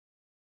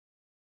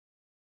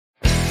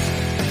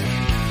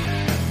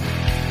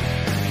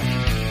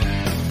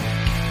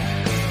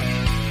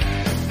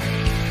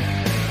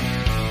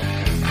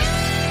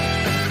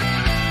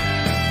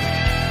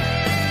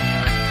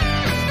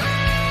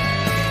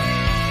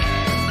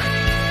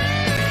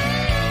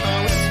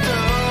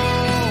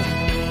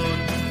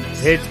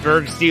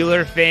Pittsburgh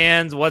Steelers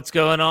fans, what's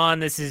going on?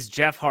 This is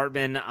Jeff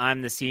Hartman.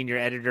 I'm the senior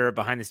editor at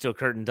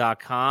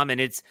BehindTheSteelCurtain.com, and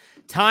it's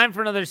time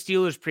for another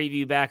Steelers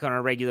preview back on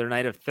our regular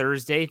night of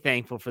Thursday.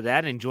 Thankful for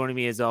that, and joining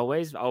me as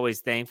always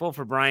thankful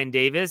for Brian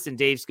Davis and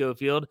Dave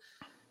Schofield,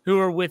 who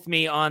are with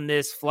me on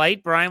this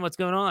flight. Brian, what's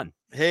going on?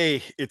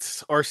 Hey,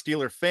 it's our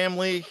Steeler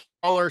family,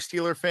 all our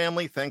Steeler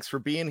family. Thanks for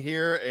being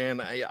here,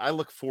 and I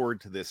look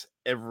forward to this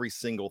every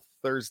single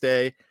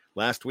Thursday.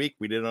 Last week,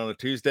 we did it on a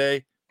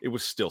Tuesday. It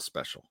was still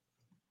special.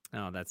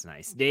 Oh, that's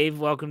nice. Dave,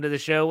 welcome to the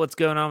show. What's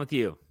going on with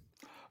you?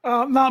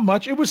 Not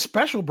much. It was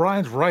special.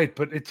 Brian's right,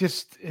 but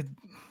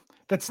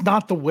that's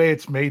not the way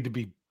it's made to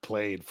be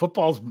played.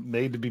 Football's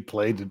made to be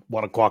played at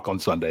 1 o'clock on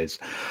Sundays.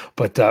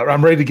 But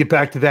I'm ready to get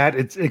back to that.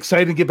 It's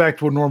exciting to get back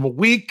to a normal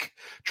week,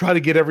 try to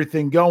get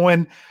everything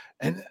going.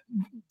 And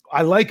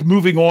I like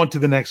moving on to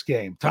the next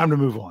game. Time to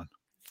move on.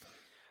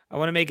 I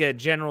want to make a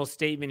general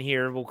statement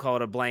here. We'll call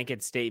it a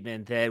blanket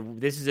statement that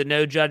this is a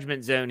no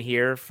judgment zone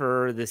here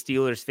for the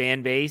Steelers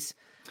fan base.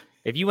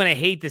 If you want to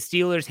hate the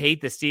Steelers,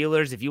 hate the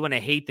Steelers. If you want to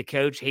hate the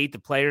coach, hate the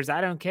players,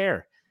 I don't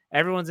care.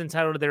 Everyone's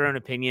entitled to their own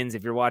opinions.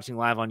 If you're watching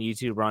live on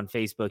YouTube or on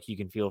Facebook, you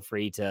can feel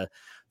free to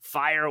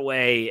fire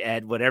away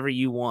at whatever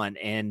you want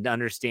and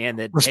understand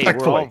that, hey,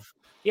 we're all...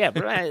 Yeah,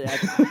 but I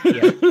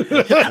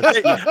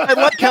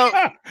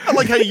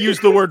like how you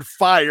use the word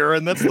fire,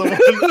 and that's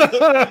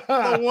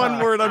the one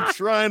word I'm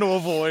trying to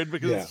avoid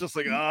because it's just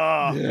like,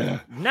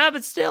 No,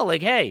 but still,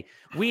 like, hey,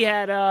 we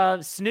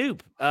had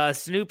Snoop a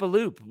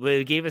Loop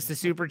gave us the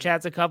super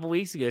chats a couple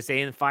weeks ago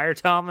saying fire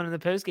Tomlin in the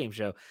postgame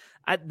show.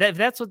 If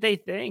that's what they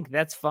think,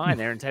 that's fine.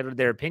 They're entitled to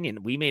their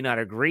opinion. We may not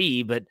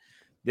agree, but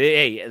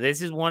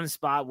this is one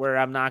spot where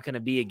I'm not going to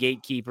be a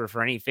gatekeeper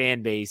for any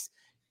fan base.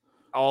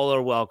 All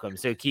are welcome.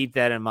 So keep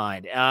that in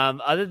mind.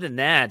 Other than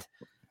that,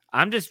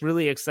 I'm just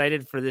really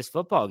excited for this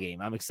football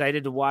game. I'm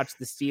excited to watch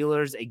the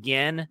Steelers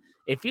again.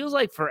 It feels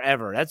like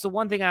forever. That's the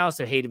one thing I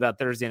also hate about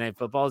Thursday Night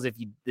Football is if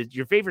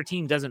your favorite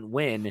team doesn't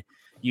win,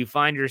 you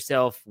find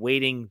yourself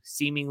waiting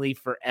seemingly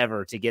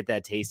forever to get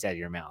that taste out of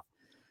your mouth.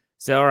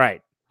 So, all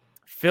right,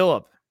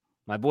 Philip,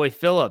 my boy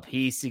Philip,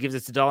 he gives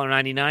us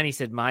 $1.99. He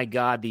said, my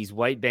God, these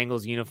white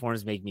Bengals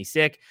uniforms make me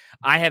sick.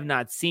 I have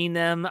not seen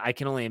them. I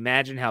can only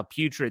imagine how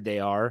putrid they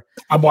are.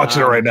 I'm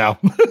watching it right now.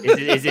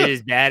 Is it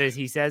as bad as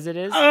he says it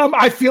is?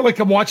 I feel like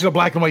I'm watching a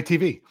black and white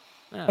TV.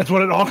 Oh. That's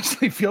what it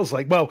honestly feels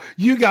like. Well,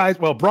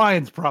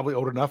 Brian's probably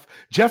old enough.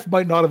 Jeff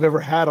might not have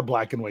ever had a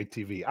black and white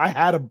TV. I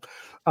had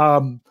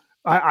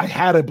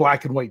a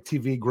black and white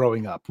TV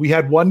growing up. We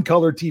had one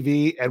color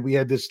TV, and we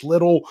had this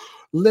little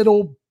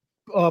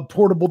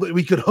portable that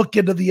we could hook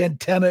into the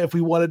antenna if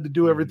we wanted to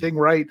do everything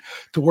right,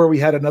 to where we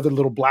had another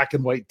little black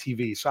and white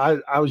TV.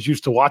 So I was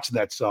used to watching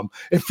that some.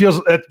 That's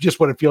just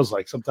what it feels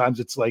like.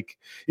 Sometimes it's like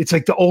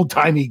the old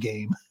timey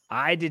game.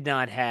 I did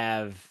not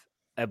have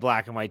a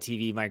black and white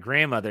TV. My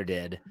grandmother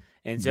did.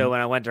 And so when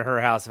I went to her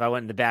house, if I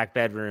went in the back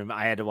bedroom,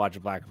 I had to watch a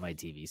black and white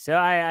TV. So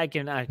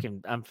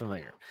I'm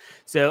familiar.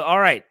 So, all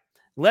right,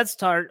 let's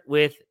start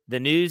with the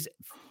news.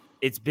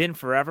 It's been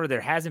forever. There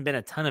hasn't been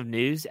a ton of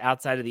news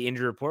outside of the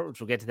injury report,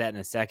 which we'll get to that in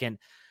a second.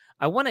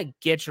 I want to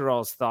get your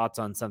all's thoughts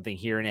on something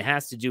here, and it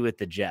has to do with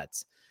the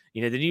Jets.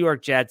 You know, the New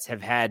York Jets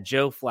have had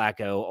Joe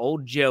Flacco,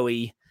 old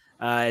Joey,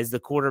 as the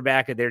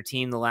quarterback of their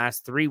team the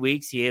last 3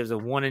 weeks. He was a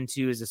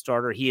 1-2 as a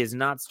starter. He is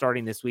not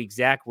starting this week.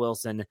 Zach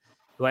Wilson,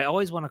 who I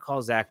always want to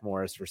call Zach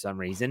Morris for some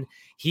reason,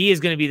 he is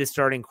going to be the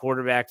starting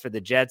quarterback for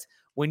the Jets.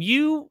 When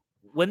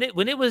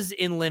it was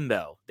in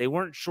limbo, they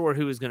weren't sure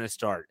who was going to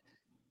start.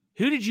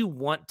 Who did you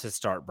want to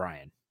start,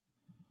 Brian?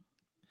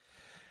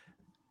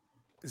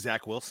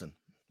 Zach Wilson.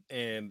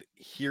 And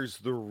here's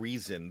the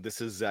reason.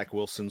 This is Zach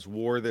Wilson's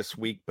war this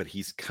week, but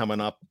he's coming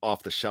up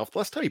off the shelf. The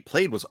last time he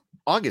played was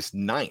August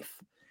 9th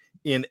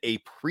in a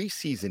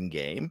preseason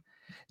game.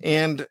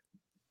 And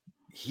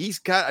he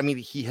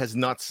has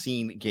not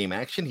seen game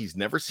action. He's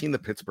never seen the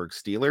Pittsburgh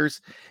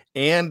Steelers.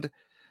 And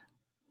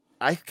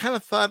I kind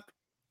of thought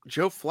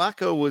Joe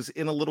Flacco was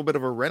in a little bit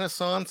of a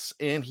renaissance,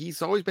 and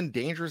he's always been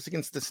dangerous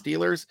against the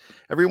Steelers.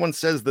 Everyone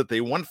says that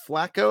they want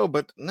Flacco,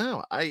 but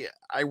no, I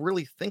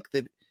really think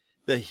that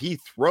he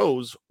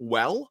throws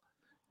well,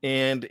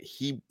 and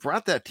he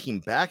brought that team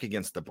back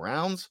against the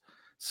Browns.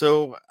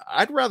 So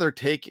I'd rather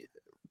take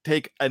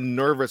a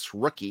nervous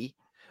rookie.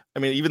 I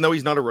mean, even though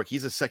he's not a rookie,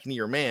 he's a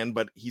second-year man,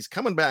 but he's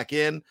coming back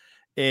in,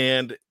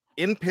 and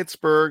in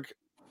Pittsburgh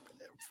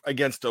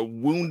against a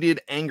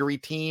wounded, angry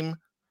team.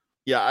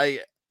 Yeah,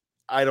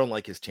 I don't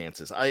like his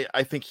chances.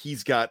 I think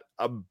he's got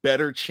a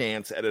better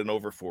chance at an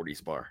over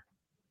 40s bar.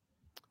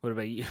 What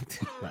about you?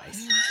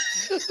 Nice.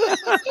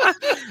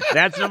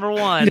 That's number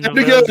one.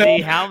 We'll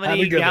see how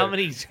many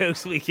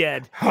jokes we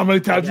get. How many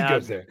times he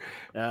goes there?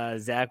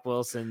 Zach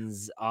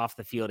Wilson's off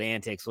the field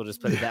antics. We'll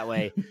just put it that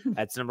way.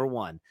 That's number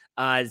one.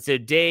 So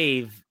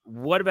Dave,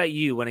 what about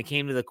you? When it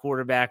came to the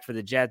quarterback for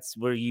the Jets,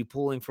 were you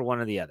pulling for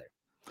one or the other?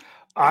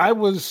 I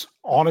was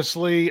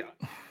honestly,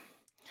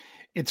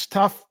 it's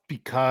tough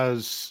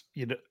because,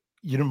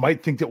 you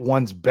might think that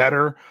one's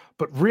better,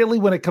 but really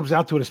when it comes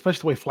down to it,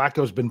 especially the way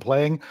Flacco's been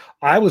playing,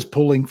 I was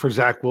pulling for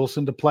Zach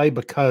Wilson to play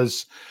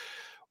because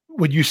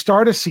when you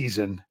start a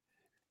season,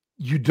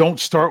 you don't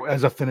start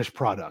as a finished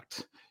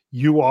product.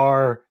 You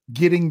are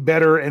getting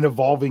better and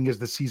evolving as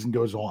the season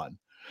goes on.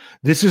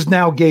 This is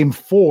now game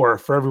 4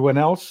 for everyone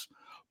else,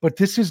 but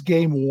this is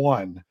game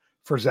 1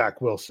 for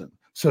Zach Wilson.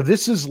 So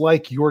this is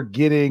like you're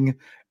getting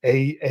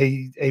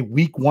a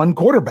week 1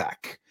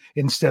 quarterback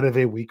instead of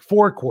a week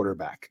 4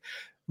 quarterback.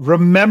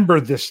 Remember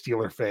this,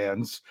 Steeler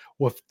fans,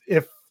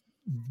 if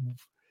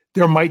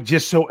there might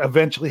just so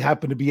eventually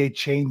happen to be a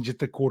change at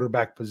the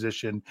quarterback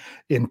position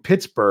in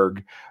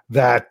Pittsburgh,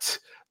 that's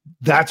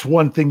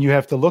one thing you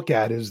have to look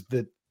at, is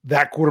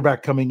that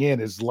quarterback coming in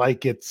is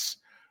like it's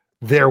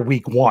their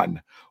week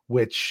 1,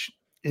 which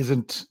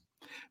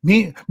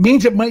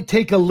means it might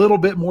take a little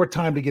bit more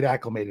time to get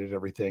acclimated to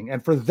everything.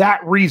 And for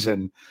that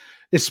reason,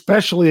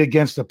 especially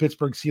against a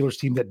Pittsburgh Steelers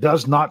team that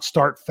does not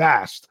start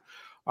fast,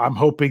 I'm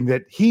hoping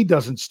that he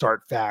doesn't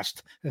start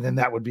fast, and then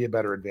that would be a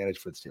better advantage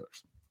for the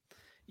Steelers.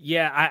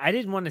 Yeah, I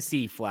didn't want to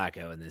see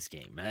Flacco in this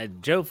game.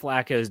 Joe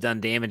Flacco has done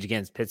damage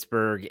against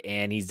Pittsburgh,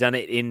 and he's done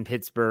it in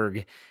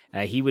Pittsburgh.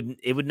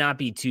 It would not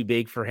be too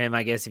big for him,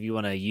 I guess, if you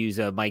want to use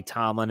a Mike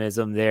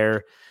Tomlinism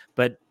there.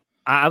 But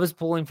I was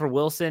pulling for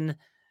Wilson.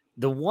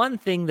 The one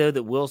thing, though,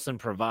 that Wilson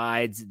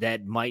provides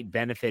that might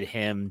benefit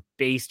him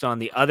based on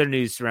the other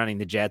news surrounding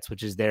the Jets,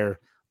 which is their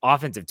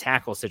offensive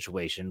tackle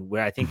situation,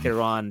 where I think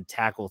they're on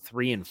tackle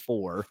 3 and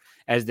 4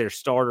 as their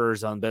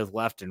starters on both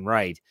left and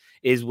right,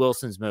 is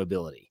Wilson's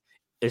mobility.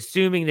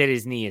 Assuming that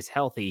his knee is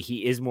healthy,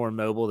 he is more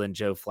mobile than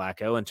Joe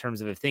Flacco in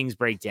terms of if things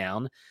break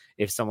down.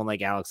 If someone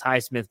like Alex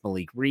Highsmith,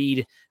 Malik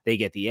Reed, they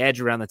get the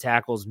edge around the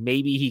tackles,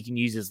 maybe he can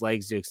use his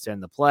legs to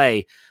extend the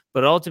play.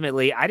 But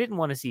ultimately, I didn't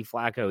want to see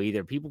Flacco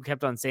either. People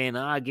kept on saying,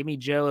 give me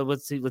Joe.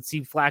 Let's see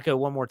Flacco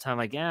one more time.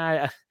 Like,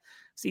 I've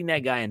seen that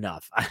guy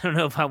enough. I don't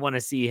know if I want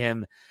to see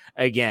him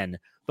again.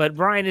 But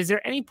Brian, is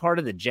there any part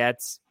of the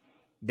Jets,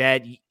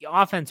 that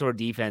offense or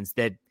defense,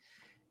 that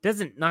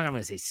doesn't, not I'm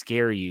going to say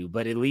scare you,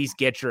 but at least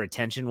get your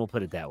attention? We'll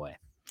put it that way.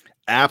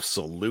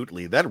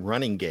 Absolutely. That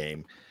running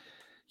game,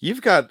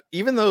 you've got,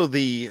 even though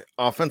the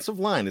offensive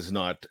line is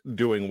not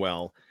doing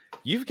well,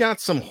 you've got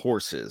some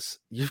horses.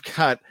 You've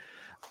got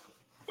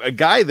a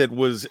guy that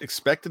was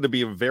expected to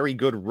be a very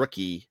good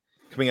rookie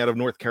coming out of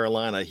North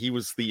Carolina. He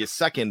was the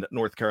second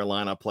North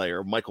Carolina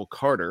player, Michael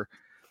Carter.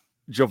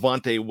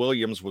 Javonte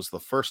Williams was the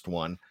first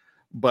one,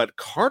 but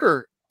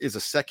Carter is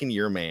a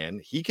second-year man.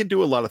 He can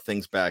do a lot of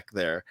things back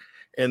there.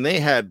 And they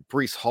had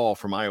Breece Hall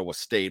from Iowa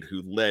State,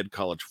 who led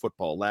college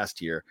football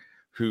last year,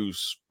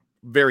 who's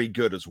very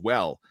good as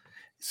well.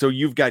 So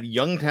you've got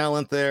young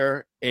talent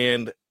there,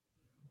 and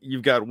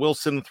you've got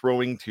Wilson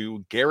throwing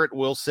to Garrett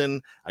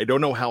Wilson. I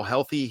don't know how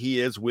healthy he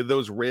is with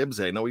those ribs.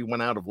 I know he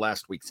went out of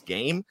last week's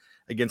game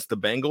against the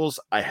Bengals.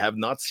 I have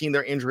not seen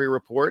their injury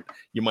report.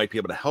 You might be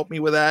able to help me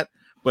with that,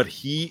 but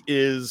he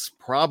is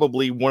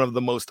probably one of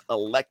the most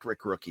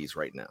electric rookies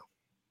right now.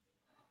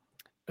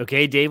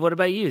 Okay, Dave, what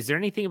about you? Is there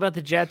anything about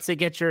the Jets that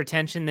gets your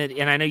attention?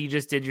 And I know you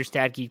just did your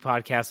Stat Geek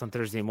podcast on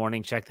Thursday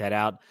morning. Check that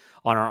out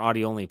on our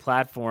audio-only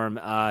platform.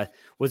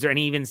 Was there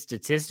any even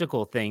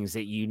statistical things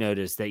that you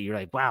noticed that you're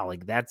like, wow,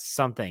 like that's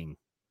something?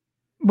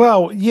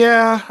 Well,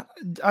 yeah,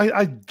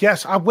 I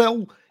guess.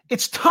 Well,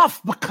 it's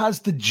tough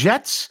because the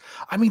Jets,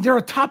 they're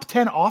a top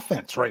 10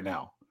 offense right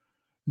now.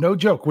 No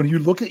joke. When you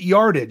look at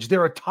yardage,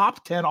 they're a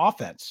top 10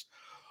 offense,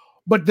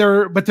 but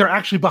they're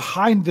actually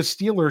behind the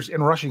Steelers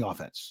in rushing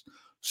offense.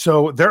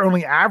 So they're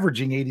only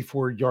averaging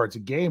 84 yards a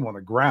game on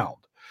the ground,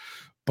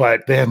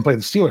 but they haven't played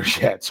the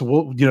Steelers yet.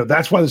 So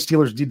that's why the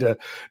Steelers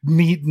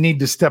need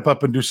to step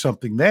up and do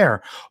something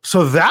there.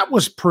 So that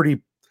was pretty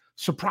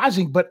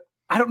surprising, but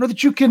I don't know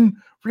that you can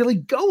really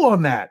go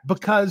on that,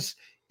 because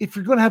if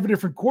you're going to have a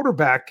different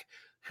quarterback,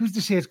 who's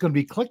to say it's going to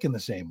be clicking the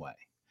same way?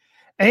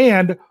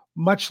 And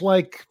much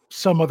like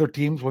some other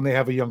teams, when they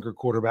have a younger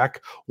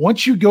quarterback,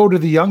 once you go to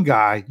the young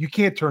guy, you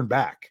can't turn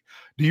back.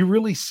 Do you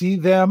really see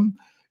them?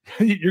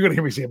 You're going to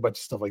hear me say a bunch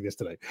of stuff like this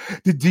today.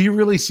 Do you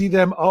really see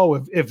them?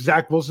 If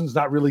Zach Wilson's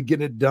not really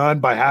getting it done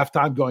by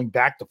halftime, going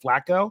back to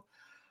Flacco,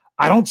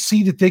 I don't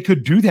see that they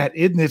could do that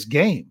in this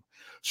game.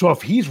 So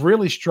if he's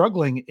really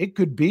struggling, it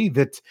could be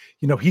that,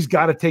 he's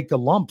got to take the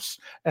lumps,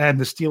 and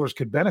the Steelers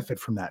could benefit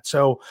from that.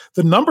 So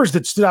the numbers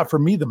that stood out for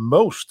me the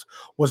most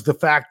was the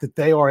fact that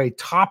they are a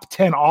top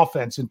 10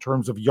 offense in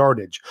terms of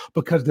yardage,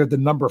 because they're the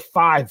number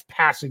 5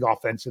 passing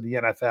offense in the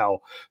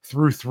NFL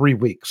through 3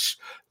 weeks.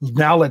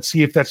 Now let's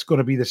see if that's going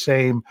to be the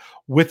same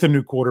with the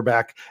new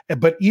quarterback.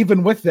 But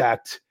even with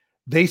that,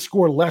 they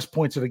score less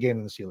points in a game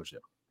than the Steelers do.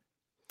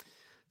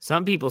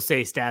 Some people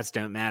say stats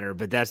don't matter,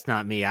 but that's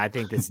not me. I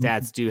think that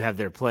stats do have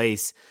their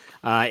place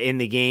in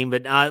the game.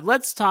 But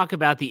let's talk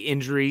about the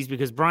injuries,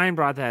 because Brian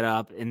brought that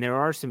up, and there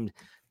are some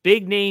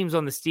big names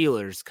on the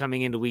Steelers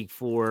coming into week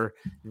 4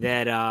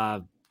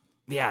 that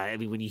Yeah, I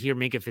mean, when you hear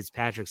Minkah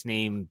Fitzpatrick's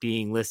name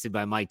being listed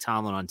by Mike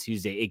Tomlin on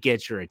Tuesday, it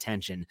gets your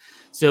attention.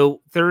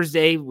 So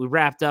Thursday, we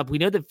wrapped up. We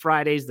know that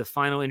Friday's the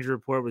final injury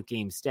report with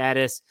game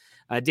status.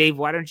 Dave,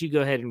 why don't you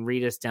go ahead and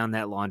read us down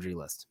that laundry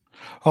list?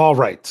 All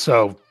right.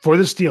 So for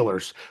the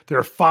Steelers, there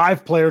are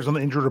 5 players on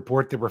the injured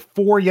report. There were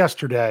 4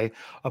 yesterday.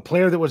 A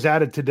player that was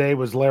added today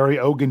was Larry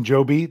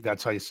Ogunjobi.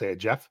 That's how you say it,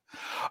 Jeff.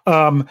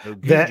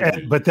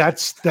 But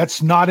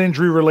that's not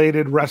injury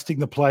related. Resting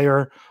the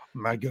player.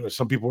 My goodness,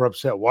 some people were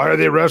upset. Why are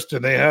they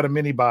resting? They had a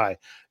mini bye.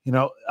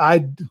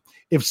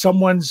 If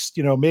someone's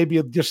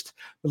maybe just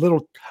a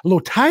little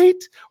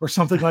tight or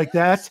something like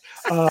that,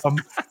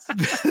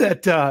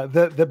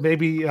 that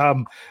maybe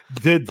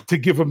did to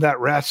give them that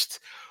rest.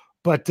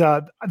 But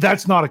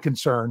that's not a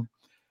concern.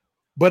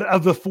 But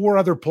of the 4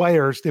 other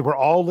players, they were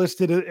all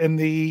listed in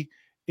the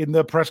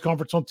press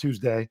conference on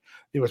Tuesday.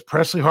 It was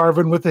Presley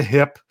Harvin with a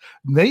hip.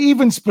 And they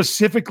even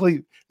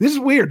specifically, this is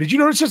weird. Did you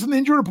notice this in the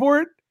injury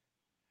report?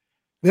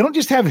 They don't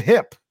just have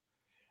hip.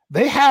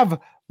 They have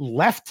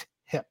left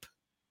hip.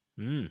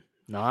 They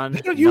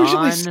don't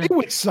usually say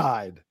which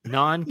side.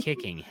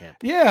 Non-kicking hip.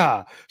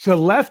 Yeah. So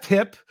left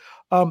hip.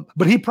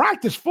 But he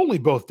practiced fully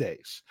both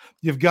days.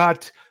 You've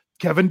got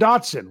Kevin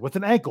Dotson with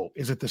an ankle.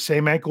 Is it the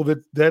same ankle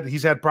that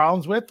he's had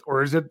problems with,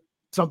 or is it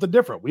something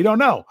different? We don't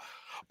know.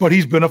 But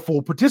he's been a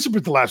full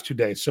participant the last 2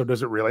 days, so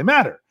does it really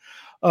matter?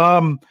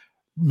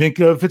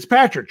 Minkah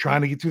Fitzpatrick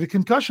trying to get through the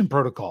concussion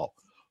protocol.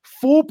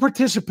 Full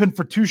participant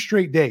for 2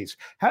 straight days.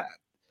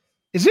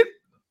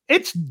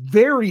 It's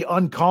very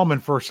uncommon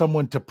for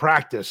someone to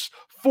practice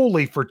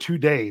fully for 2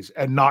 days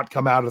and not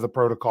come out of the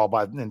protocol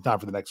in time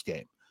for the next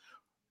game.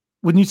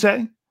 Wouldn't you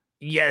say?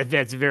 Yeah,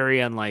 that's very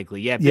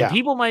unlikely. Yeah.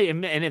 People might,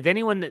 and if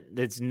anyone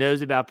that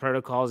knows about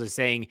protocols is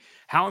saying,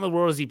 how in the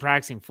world is he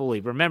practicing fully?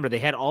 Remember, they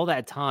had all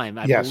that time.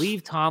 I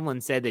believe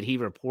Tomlin said that he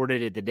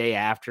reported it the day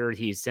after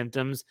his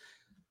symptoms.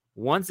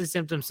 Once the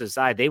symptoms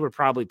subside, they were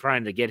probably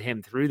trying to get him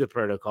through the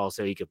protocol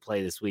so he could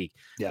play this week.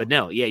 Yeah. But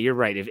no, you're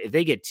right. If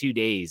they get 2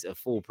 days of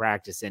full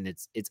practice, and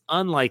it's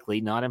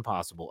unlikely, not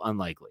impossible,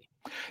 unlikely.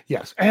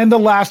 Yes. And the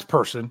last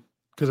person,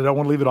 because I don't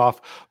want to leave it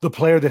off, the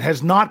player that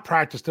has not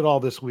practiced at all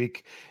this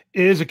week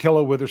is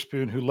Ahkello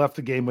Witherspoon, who left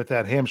the game with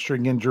that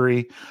hamstring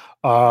injury.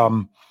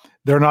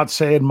 They're not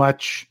saying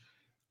much.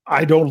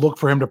 I don't look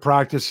for him to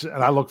practice,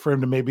 and I look for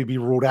him to maybe be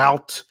ruled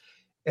out.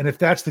 And if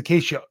that's the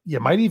case, you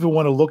might even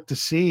want to look to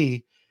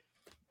see.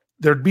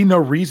 There'd be no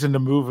reason to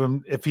move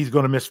him if he's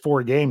going to miss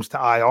 4 games to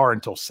IR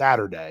until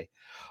Saturday.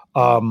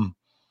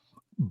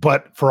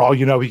 But for all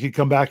you know, he could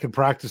come back and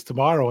practice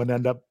tomorrow and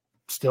end up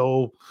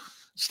still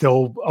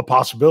a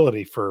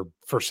possibility for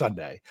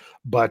Sunday.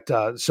 But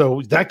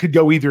so that could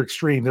go either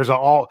extreme. There's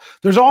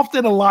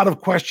often a lot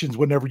of questions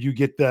whenever you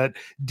get that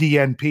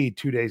DNP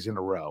 2 days in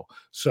a row.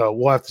 So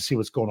we'll have to see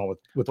what's going on with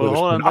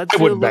Witherspoon. I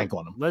wouldn't bank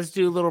on him. Let's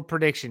do a little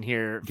prediction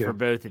here for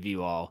both of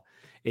you all.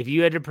 If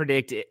you had to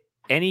predict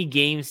any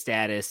game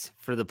status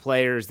for the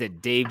players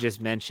that Dave just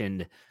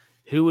mentioned,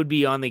 who would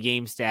be on the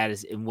game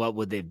status and what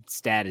would the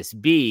status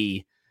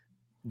be?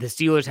 The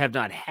Steelers have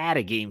not had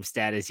a game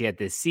status yet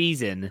this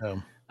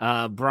season.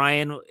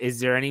 Brian, is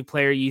there any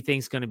player you think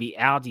is going to be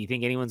out? Do you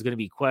think anyone's going to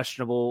be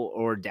questionable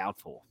or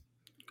doubtful?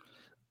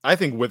 I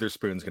think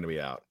Witherspoon's going to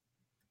be out.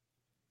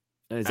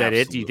 Is that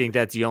it? Do you think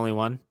that's the only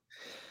one?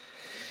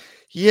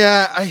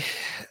 Yeah,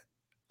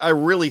 I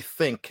really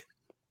think,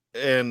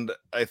 and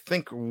I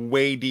think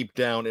way deep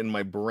down in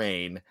my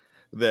brain,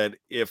 that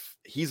if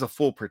he's a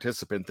full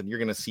participant, then you're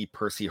going to see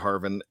Percy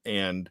Harvin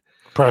and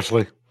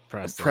Presley.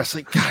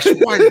 Gosh,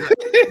 why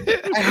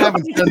I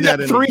haven't done that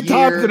in 3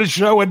 times in a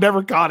show and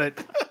never caught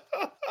it.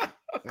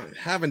 I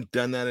haven't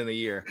done that in a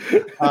year.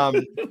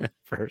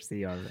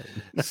 Percy Harvin.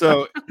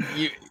 So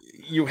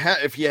you have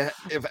if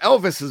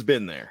Elvis has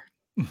been there,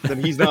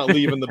 then he's not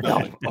leaving the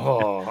building.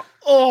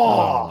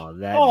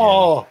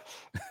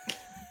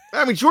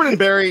 I mean, Jordan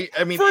Berry.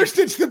 I mean, first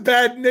it's the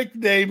bad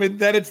nickname, and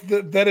then it's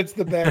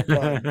the bad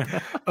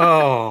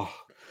one.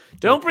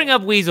 Don't bring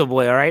up Weasel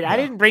Boy, all right? No. I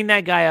didn't bring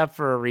that guy up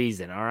for a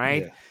reason, all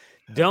right? Yeah.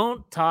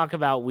 Don't talk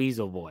about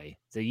Weasel Boy.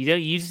 So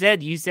you said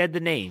the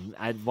name.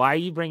 Why are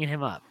you bringing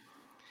him up?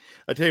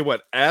 I tell you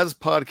what, as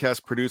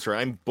podcast producer,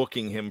 I'm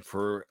booking him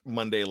for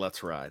Monday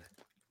Let's Ride.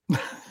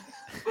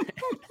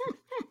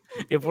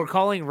 If we're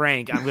calling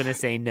rank, I'm going to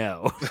say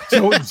no.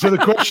 So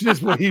the question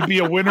is, will he be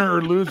a winner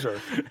or loser?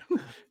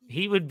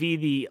 He would be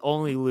the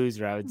only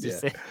loser, I would just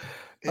say.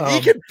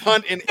 He could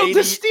punt in 80. The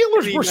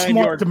Steelers were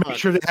smart to make punt.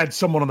 Sure they had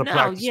someone on the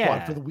practice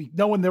squad for the week,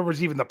 knowing there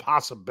was even the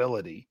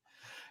possibility,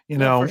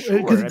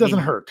 because it doesn't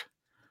hurt.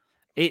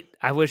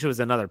 I wish it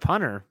was another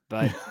punter,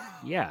 but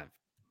yeah,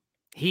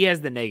 he has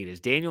the negatives.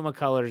 Daniel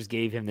McCullers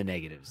gave him the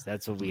negatives.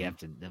 That's what we have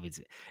to.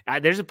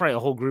 There's probably a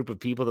whole group of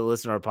people that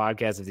listen to our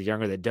podcast if they're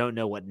younger that don't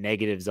know what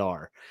negatives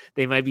are.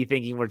 They might be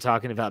thinking we're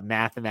talking about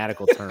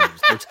mathematical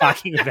terms. We're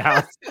talking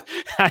about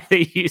how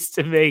they used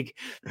to make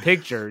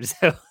pictures.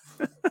 All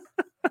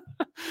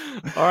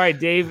right,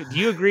 Dave, do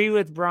you agree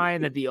with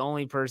Brian that the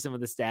only person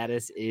with the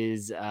status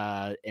is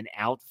an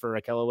out for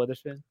Ahkello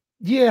Witherspoon?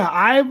 Yeah,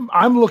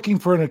 I'm looking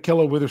for an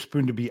Ahkello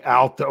Witherspoon to be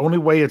out. The only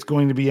way it's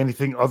going to be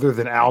anything other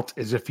than out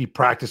is if he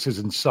practices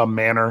in some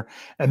manner,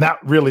 and that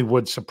really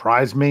would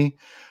surprise me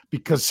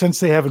because since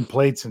they haven't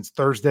played since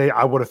Thursday,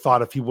 I would have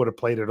thought if he would have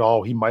played at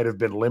all, he might have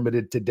been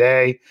limited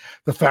today.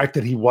 The fact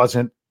that he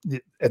wasn't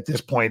at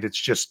this point,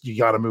 it's just you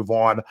got to move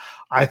on.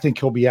 I think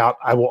he'll be out.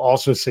 I will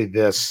also say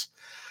this.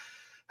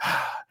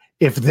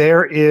 If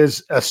there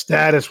is a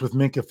status with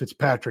Minkah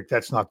Fitzpatrick,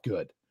 that's not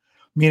good.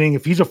 Meaning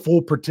if he's a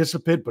full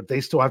participant, but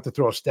they still have to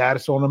throw a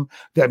status on him,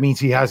 that means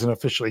he hasn't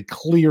officially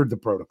cleared the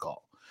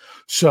protocol.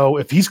 So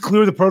if he's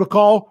cleared the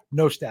protocol,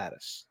 no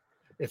status.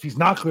 If he's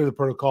not cleared the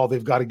protocol,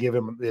 they've got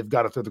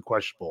to throw the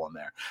questionable on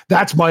there.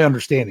 That's my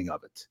understanding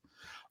of it.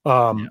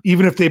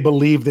 Even if they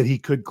believe that he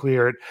could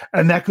clear it,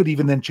 and that could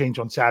even then change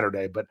on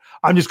Saturday. But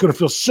I'm just going to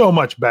feel so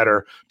much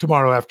better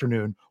tomorrow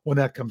afternoon when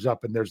that comes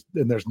up and there's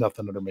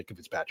nothing under Minkah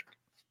Fitzpatrick.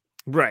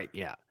 Right.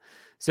 Yeah.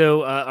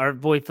 So our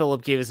boy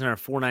Philip gave us another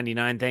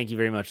 $4.99. Thank you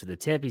very much for the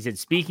tip. He said,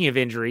 speaking of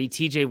injury,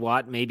 TJ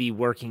Watt may be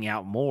working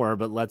out more,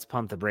 but let's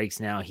pump the brakes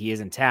now. He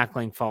isn't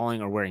tackling,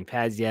 falling, or wearing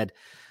pads yet.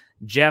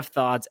 Jeff,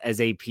 thoughts as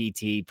a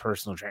PT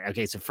personal trainer.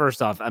 Okay, so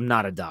first off, I'm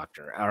not a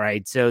doctor. All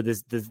right. So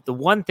the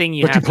one thing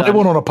you have to play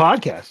one on a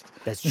podcast.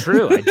 That's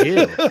true. I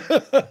do.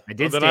 I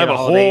did. Well, then I have a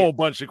whole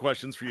bunch of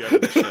questions for you after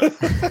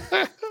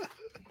the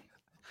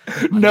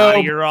show. No, not a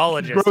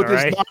urologist. Growth all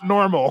right? is not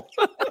normal.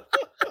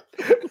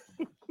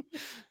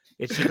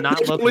 It should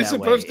not look that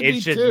way.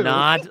 It should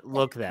not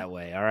look that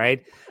way. All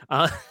right.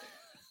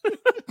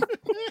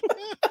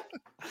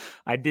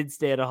 I did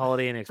stay at a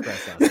Holiday Inn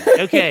Express last night.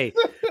 Okay.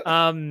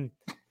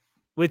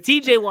 With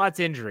TJ Watt's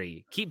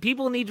injury,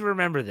 people need to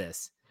remember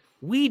this.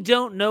 We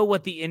don't know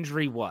what the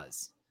injury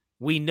was.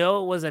 We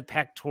know it was a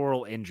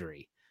pectoral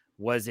injury.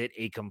 Was it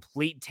a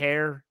complete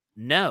tear?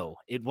 No,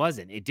 it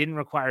wasn't. It didn't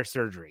require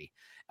surgery.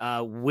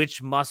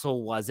 Which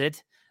muscle was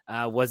it?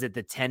 Was it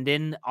the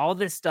tendon? All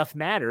this stuff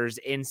matters.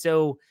 And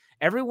so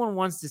everyone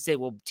wants to say,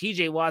 well,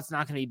 TJ Watt's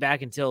not going to be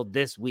back until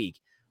this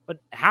week. But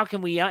how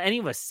can we, any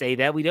of us say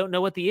that? We don't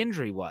know what the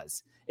injury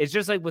was. It's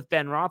just like with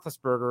Ben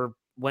Roethlisberger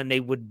when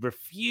they would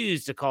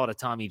refuse to call it a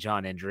Tommy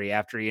John injury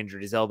after he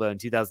injured his elbow in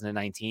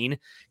 2019.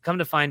 Come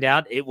to find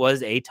out, it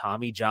was a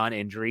Tommy John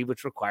injury,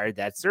 which required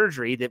that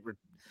surgery that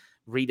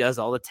redoes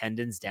all the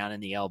tendons down in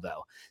the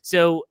elbow.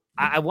 So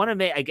I want to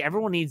make,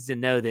 everyone needs to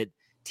know that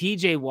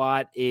TJ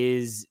Watt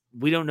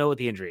we don't know what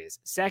the injury is.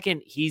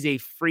 Second, he's a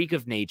freak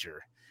of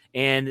nature.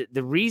 And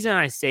the reason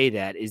I say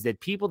that is that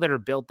people that are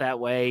built that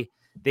way,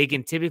 they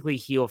can typically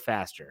heal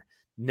faster.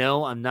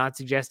 No, I'm not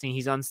suggesting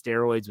he's on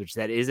steroids, which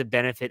that is a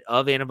benefit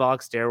of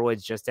anabolic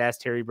steroids. Just ask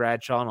Terry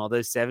Bradshaw and all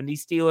those 70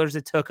 Steelers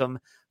that took him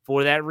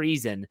for that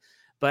reason.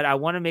 But I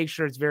want to make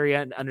sure it's very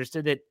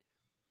understood that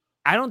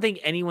I don't think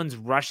anyone's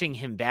rushing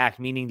him back,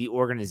 meaning the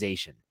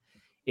organization.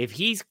 If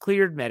he's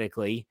cleared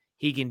medically,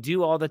 he can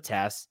do all the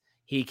tests.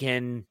 He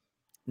can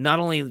not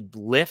only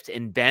lift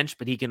and bench,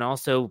 but he can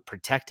also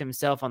protect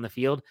himself on the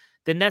field.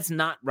 Then that's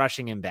not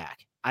rushing him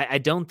back. I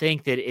don't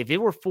think that if it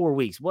were 4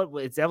 weeks,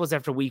 that was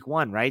after week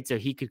 1, right? So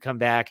he could come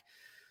back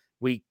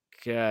week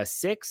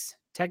 6,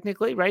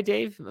 technically, right,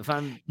 Dave?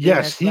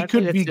 Yes, he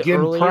could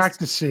begin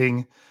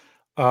practicing.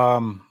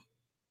 For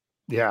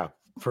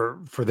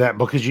that,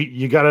 because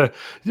you got to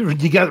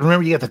remember you got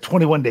the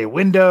 21-day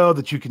window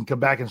that you can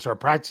come back and start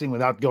practicing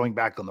without going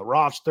back on the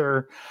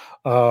roster.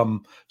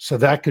 So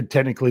that could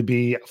technically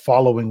be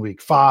following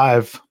week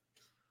 5.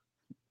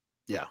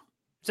 Yeah.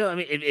 So, I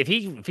mean, if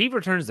he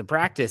returns to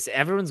practice,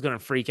 everyone's going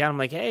to freak out. I'm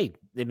like, hey,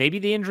 maybe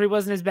the injury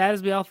wasn't as bad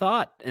as we all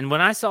thought. And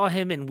when I saw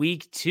him in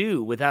week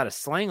 2 without a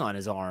sling on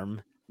his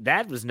arm,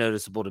 that was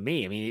noticeable to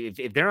me. I mean,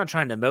 if they're not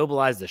trying to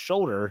mobilize the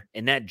shoulder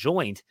in that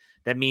joint,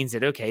 that means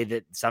that, okay,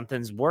 that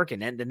something's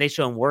working. And then they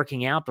show him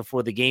working out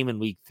before the game in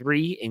week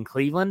 3 in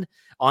Cleveland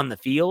on the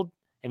field.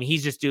 I mean,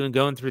 he's just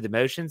going through the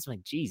motions. I'm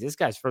like, geez, this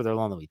guy's further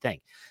along than we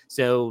think.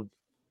 So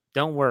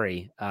don't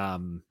worry.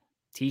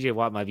 TJ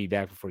Watt might be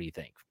back before you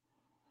think.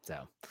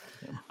 So,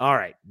 all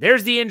right.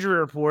 There's the injury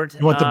report.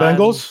 You want the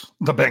Bengals?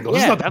 The Bengals.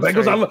 Yeah, it's not the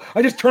Bengals.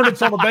 I just turned and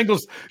saw the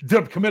Bengals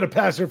commit a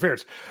pass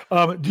interference.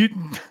 What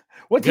team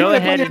Go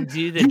ahead and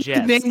do the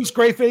Jets. Names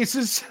gray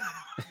faces.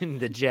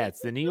 The Jets,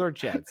 the New York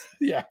Jets.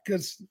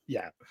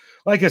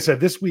 Like I said,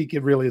 this week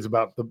it really is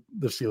about the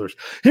Steelers.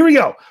 Here we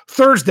go.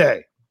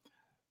 Thursday.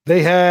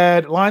 They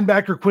had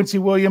linebacker Quincy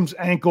Williams,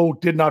 ankle,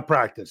 did not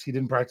practice. He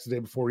didn't practice the day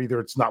before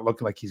either. It's not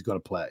looking like he's going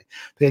to play.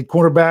 They had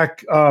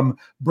cornerback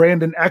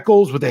Brandon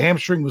Eccles with the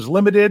hamstring was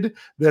limited.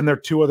 Then their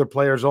 2 other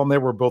players on there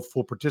were both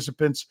full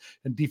participants,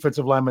 and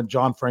defensive lineman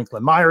John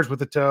Franklin Myers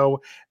with a toe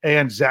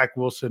and Zach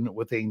Wilson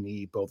with a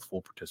knee, both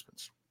full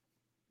participants.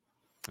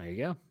 There you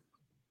go.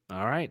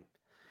 All right.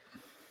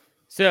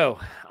 So,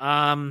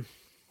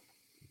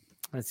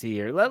 let's see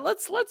here.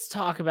 Let's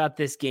talk about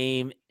this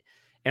game.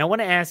 And I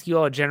want to ask you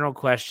all a general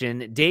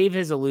question. Dave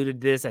has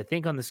alluded to this, I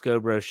think, on the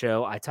Scobro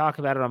show. I talk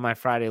about it on my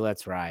Friday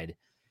Let's Ride.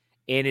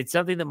 And it's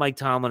something that Mike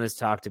Tomlin has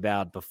talked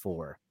about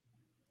before.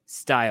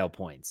 Style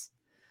points.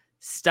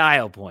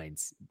 Style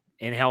points.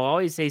 And he'll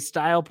always say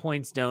style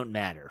points don't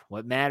matter.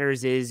 What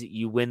matters is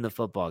you win the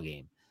football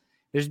game.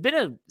 there's been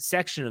a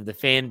section of the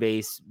fan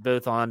base,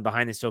 both on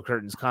Behind the Steel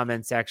Curtains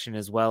comment section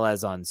as well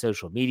as on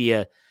social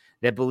media,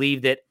 that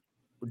believe that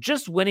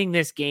just winning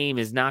this game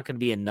is not going to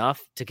be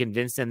enough to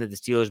convince them that the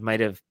Steelers might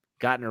have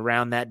gotten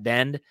around that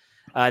bend.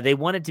 They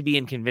want it to be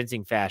in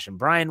convincing fashion.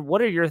 Brian,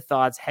 what are your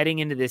thoughts heading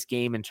into this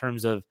game in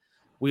terms of,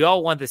 we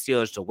all want the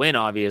Steelers to win,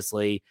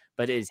 obviously,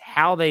 but is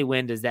how they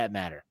win, does that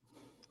matter?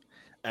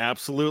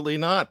 Absolutely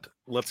not.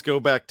 Let's go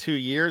back 2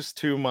 years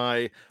to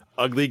my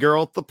ugly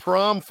girl at the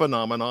prom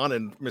phenomenon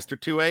and Mr.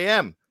 2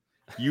 a.m.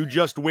 You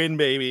just win,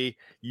 baby.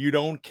 You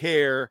don't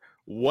care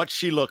what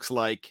she looks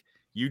like.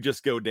 You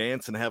just go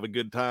dance and have a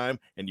good time,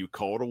 and you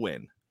call it a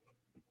win.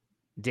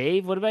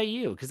 Dave, what about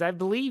you? Because I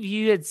believe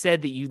you had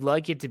said that you'd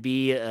like it to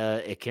be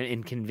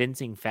in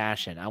convincing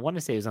fashion. I want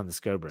to say it was on the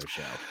Scobro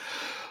show.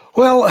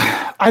 Well,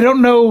 I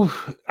don't know.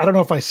 I don't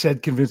know if I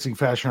said convincing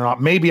fashion or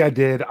not. Maybe I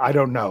did. I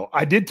don't know.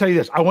 I did tell you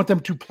this. I want them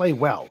to play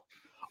well.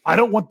 I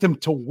don't want them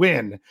to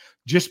win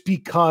just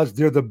because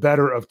they're the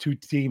better of two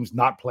teams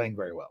not playing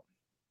very well.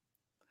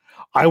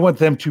 I want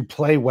them to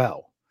play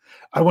well.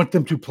 I want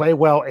them to play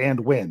well and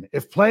win.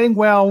 If playing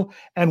well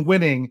and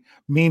winning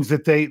means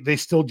that they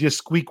still just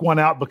squeak one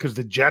out because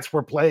the Jets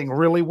were playing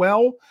really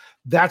well,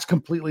 that's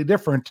completely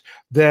different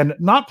than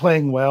not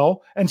playing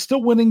well and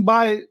still winning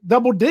by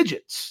double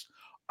digits.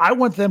 I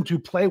want them to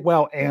play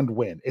well and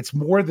win. It's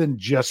more than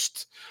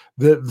just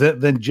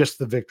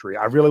the victory.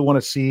 I really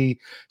want to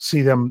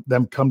see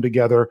them come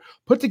together,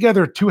 put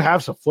together two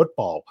halves of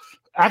football,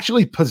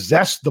 actually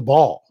possess the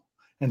ball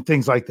and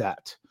things like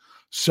that.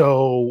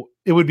 So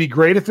it would be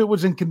great if it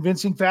was in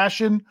convincing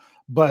fashion,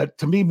 but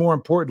to me, more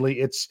importantly,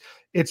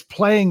 it's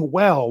playing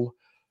well.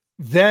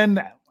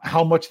 Then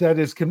how much that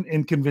is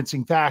in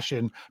convincing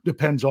fashion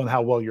depends on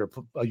how well your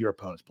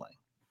opponent's playing.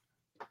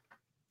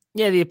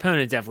 Yeah, the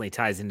opponent definitely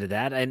ties into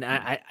that. And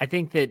I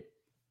think that,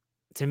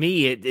 to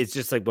me, it's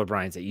just like what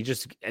Brian said. You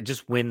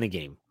just win the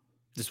game.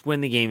 Just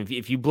win the game.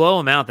 If you blow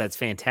them out, that's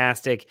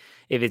fantastic.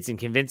 If it's in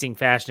convincing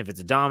fashion, if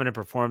it's a dominant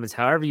performance,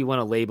 however you want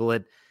to label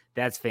it,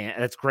 that's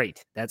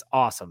great. That's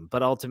awesome.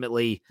 But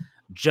ultimately,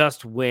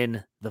 just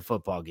win the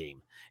football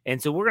game.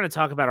 And so we're going to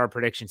talk about our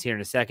predictions here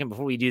in a second.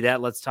 Before we do that,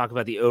 let's talk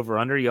about the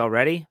over-under. Y'all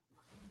ready?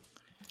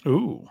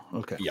 Ooh,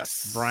 okay.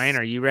 Yes. Brian,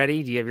 are you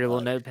ready? Do you have your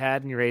little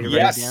notepad and you're ready to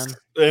write it down?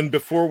 And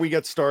before we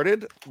get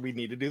started, we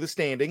need to do the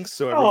standings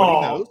so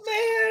everybody knows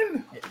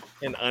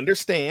and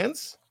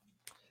understands.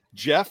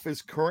 Jeff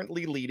is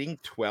currently leading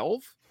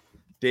 12.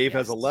 Dave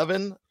has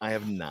 11. I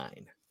have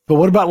 9. But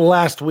what about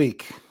last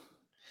week?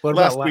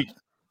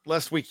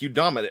 Last week you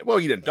dominated. Well,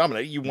 you didn't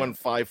dominate. You won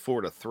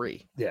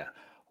 5-4-3. Yeah.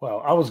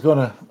 Well,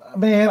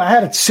 I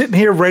had it sitting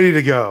here ready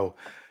to go.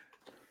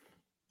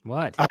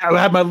 What? I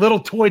had my little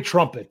toy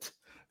trumpet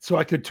so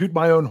I could toot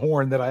my own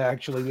horn that I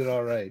actually did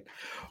all right.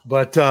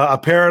 But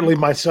apparently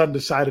my son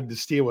decided to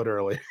steal it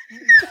early.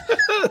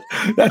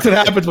 That's what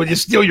happens when you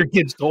steal your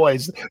kids'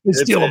 toys. They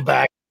steal them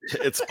back.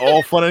 It's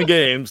all fun and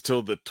games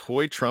till the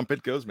toy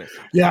trumpet goes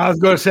missing. Yeah, I was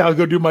going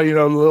to do my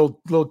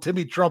little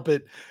Timmy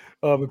Trumpet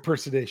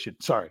impersonation.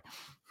 Sorry.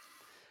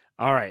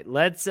 All right,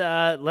 let's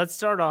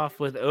start off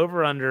with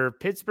over under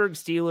Pittsburgh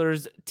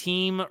Steelers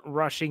team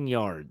rushing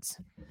yards.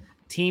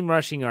 Team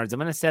rushing yards. I'm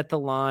going to set the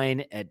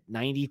line at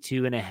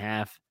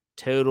 92.5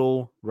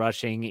 total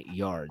rushing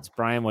yards.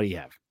 Brian, what do you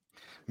have?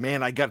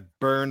 Man, I got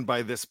burned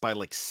by this by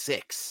like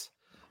 6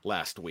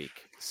 last week.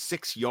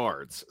 6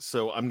 yards.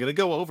 So I'm going to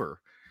go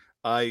over.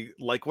 I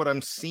like what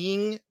I'm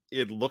seeing.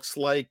 It looks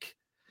like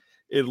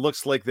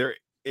there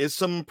is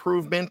some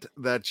improvement.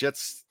 That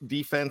Jets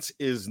defense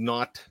is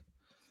not,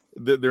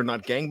 they're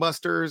not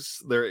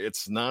gangbusters.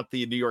 It's not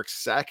the New York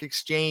sack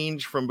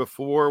exchange from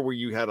before where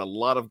you had a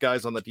lot of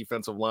guys on the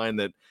defensive line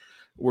that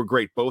were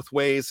great both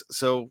ways.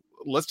 So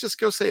let's just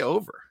go say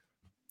over.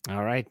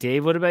 All right,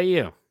 Dave, what about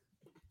you?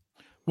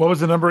 What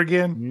was the number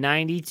again?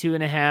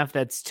 92.5.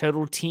 That's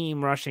total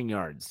team rushing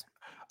yards.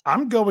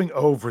 I'm going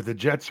over. The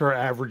Jets are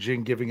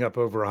averaging giving up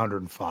over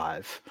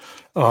 105.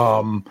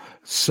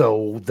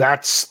 So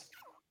that's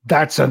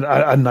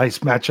a nice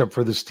matchup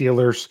for the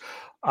Steelers.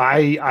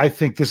 I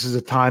think this is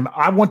a time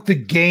I want the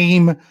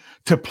game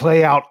to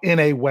play out in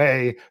a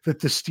way that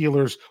the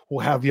Steelers will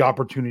have the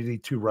opportunity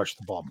to rush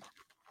the ball.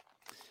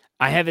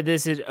 I have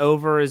this at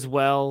over as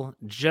well,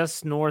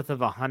 just north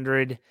of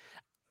 100.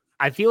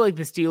 I feel like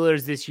the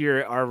Steelers this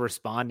year are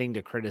responding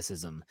to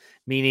criticism,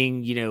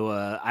 meaning,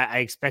 I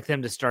expect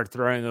them to start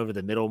throwing over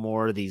the middle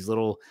more, these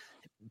little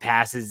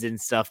passes and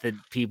stuff that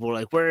people are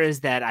like, where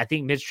is that? I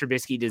think Mitch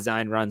Trubisky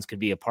design runs could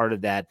be a part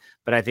of that,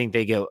 but I think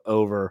they go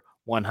over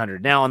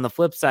 100. Now, on the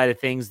flip side of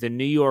things, the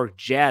New York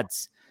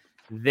Jets,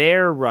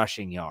 their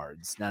rushing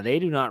yards. Now, they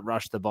do not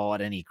rush the ball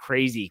at any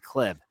crazy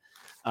clip.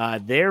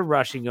 Their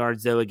rushing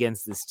yards, though,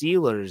 against the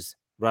Steelers'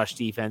 rush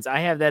defense, I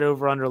have that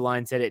over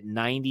underline set at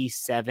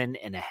 97.5.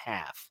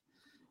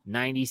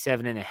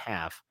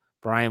 97.5.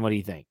 Brian, what do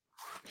you think?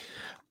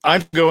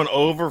 I'm going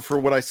over for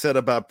what I said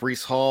about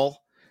Breece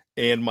Hall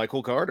and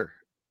Michael Carter.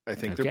 I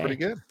think they're pretty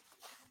good.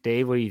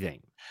 Dave, what do you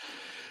think?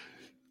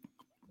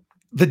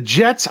 The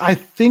Jets, I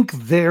think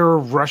their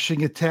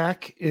rushing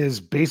attack is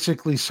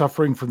basically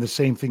suffering from the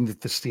same thing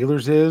that the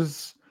Steelers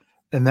is,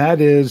 and that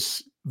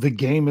is the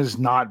game is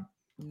not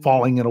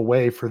falling in a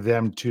way for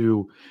them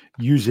to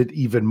use it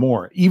even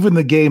more. Even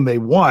the game they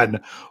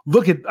won,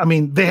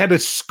 they had to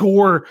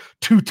score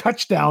 2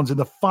 touchdowns in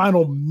the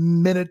final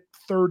minute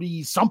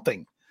 30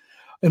 something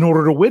in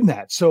order to win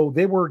that. So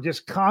they were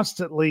just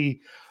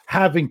constantly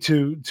having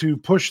to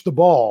push the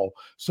ball.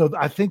 So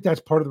I think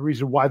that's part of the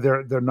reason why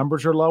their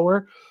numbers are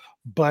lower.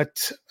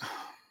 But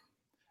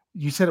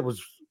you said it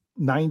was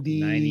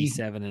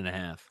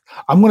 97.5.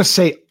 I'm going to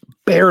say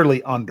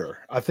barely under.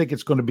 I think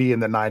it's going to be in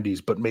the 90s,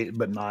 but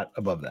not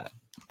above that.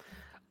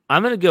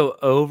 I'm going to go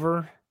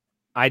over.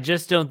 I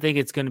just don't think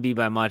it's going to be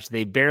by much.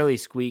 They barely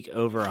squeak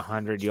over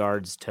 100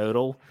 yards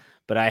total,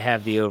 but I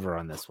have the over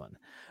on this one.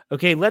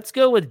 Okay, let's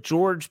go with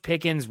George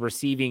Pickens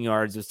receiving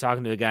yards. I was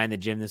talking to a guy in the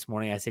gym this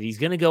morning. I said, he's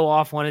going to go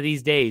off one of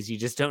these days. You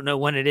just don't know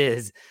when it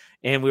is.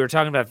 And we were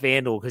talking about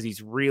FanDuel because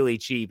he's really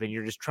cheap, and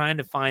you're just trying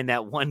to find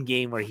that one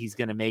game where he's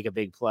going to make a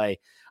big play.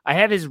 I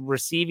have his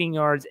receiving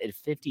yards at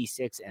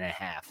 56.5.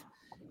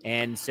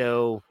 And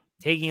so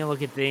taking a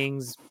look at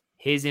things,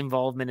 his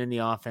involvement in the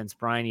offense,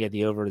 Brian, you had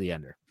the over or the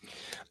under?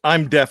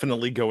 I'm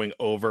definitely going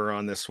over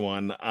on this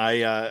one.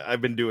 I've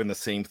been doing the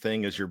same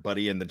thing as your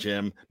buddy in the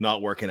gym,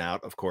 not working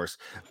out, of course.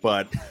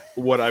 But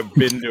what I've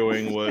been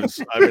doing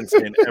was I've been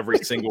saying every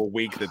single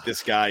week that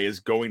this guy is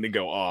going to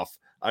go off.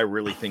 I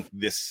really think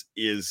this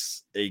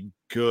is a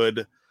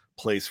good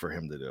place for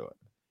him to do it.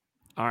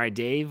 All right,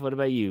 Dave, what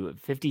about you?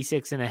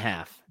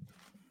 56.5.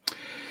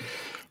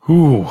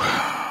 Ooh,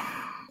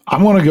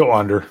 I'm going to go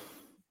under.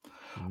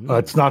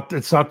 It's not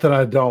that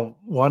I don't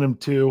want him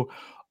to.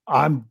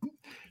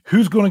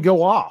 Who's going to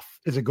go off?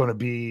 Is it going to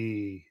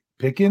be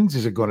Pickens?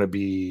 Is it going to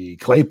be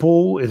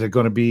Claypool? Is it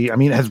going to be? I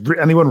mean, has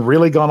anyone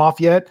really gone off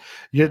yet?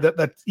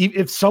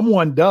 If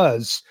someone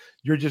does,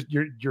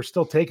 you're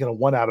still taking a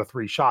 1 out of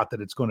 3 shot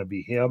that it's going to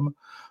be him.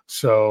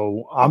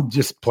 So I'm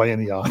just playing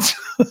the odds.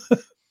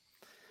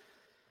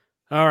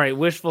 All right,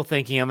 wishful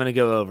thinking. I'm going to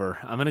go over.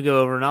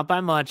 Not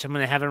by much. I'm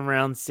going to have him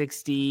around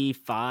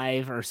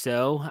 65 or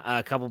so.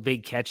 A couple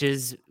big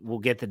catches will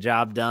get the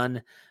job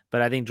done.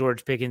 But I think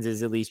George Pickens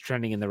is at least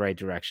trending in the right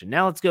direction.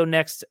 Now let's go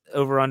next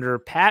over under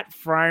Pat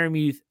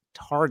Freiermuth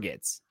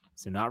targets.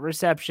 So not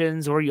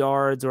receptions or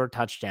yards or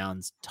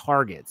touchdowns,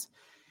 targets.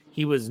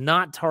 He was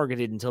not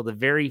targeted until the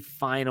very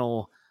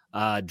final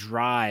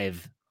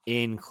drive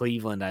in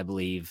Cleveland, I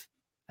believe.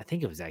 I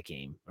think it was that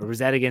game. Or was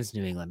that against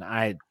New England?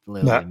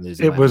 He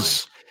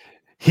was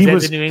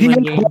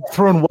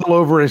thrown well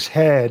over his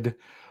head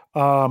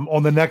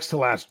on the next to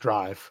last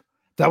drive.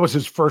 That was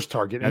his first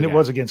target, and It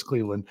was against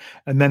Cleveland.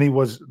 And then he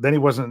was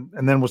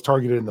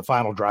targeted in the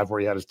final drive where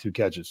he had his 2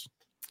 catches.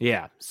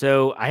 Yeah.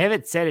 So I have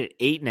it set at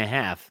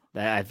 8.5.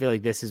 I feel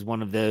like this is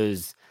one of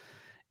those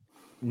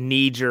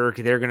knee jerk.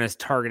 They're going to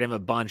target him a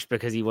bunch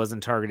because he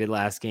wasn't targeted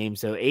last game.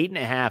 So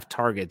 8.5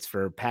 targets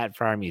for Pat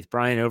Freiermuth.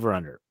 Brian, over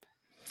under?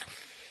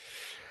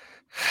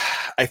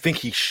 I think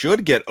he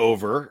should get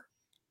over.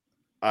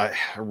 I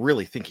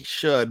really think he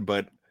should,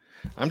 but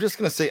I'm just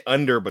going to say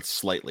under, but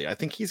slightly. I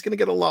think he's going to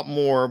get a lot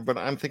more, but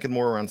I'm thinking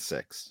more around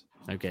 6.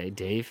 Okay,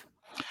 Dave?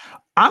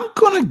 I'm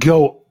going to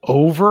go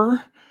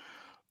over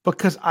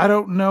because I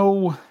don't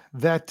know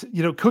that,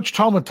 Coach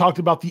Tomlin talked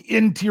about the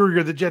interior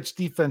of the Jets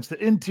defense,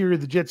 the interior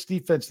of the Jets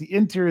defense, the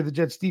interior of the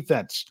Jets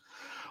defense.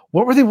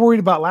 What were they worried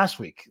about last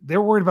week? They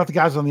were worried about the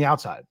guys on the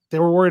outside. They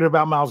were worried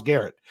about Myles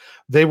Garrett.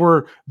 They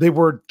were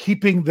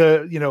keeping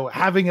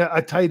having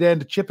a tight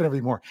end chip and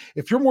everything more.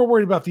 If you're more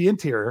worried about the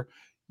interior,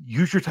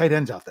 use your tight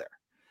ends out there.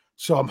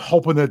 So I'm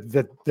hoping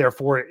that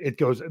therefore it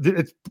goes.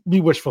 It's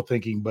me wishful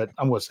thinking, but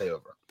I'm going to say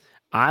over.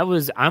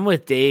 I'm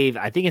with Dave.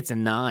 I think it's a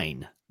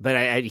 9,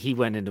 but he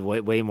went into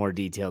way more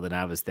detail than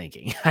I was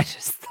thinking. I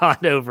just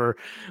thought over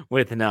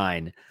with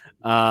 9.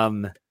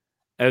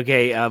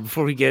 Okay.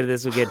 Before we get to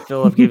this, we'll get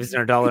Philip gave us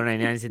our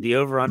 $1.99. He said the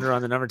over under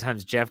on the number of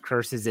times Jeff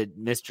curses at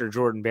Mr.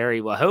 Jordan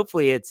Berry. Well,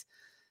 hopefully it's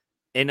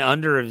an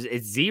under.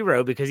 It's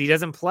 0 because he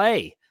doesn't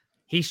play.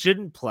 He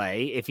shouldn't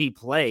play. If he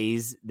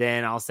plays,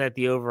 then I'll set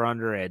the over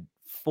under at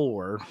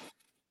 4,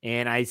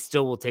 and I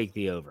still will take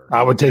the over.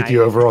 I would take the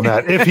over on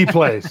that if he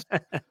plays.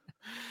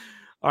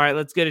 All right,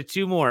 let's go to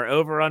 2 more.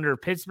 Over under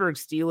Pittsburgh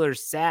Steelers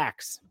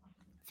sacks,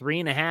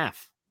 3.5.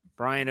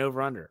 Brian,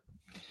 over under.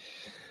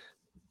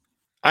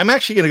 I'm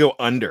actually going to go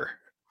under,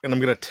 and I'm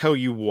going to tell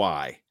you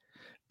why.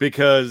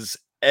 Because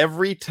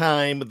every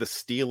time the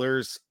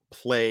Steelers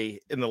play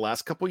in the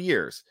last couple of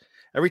years,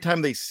 every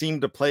time they seem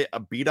to play a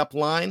beat up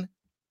line,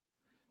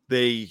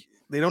 they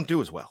don't do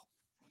as well.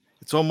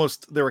 It's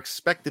almost they're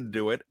expected to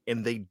do it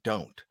and they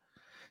don't.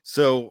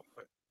 So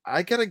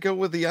I got to go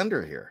with the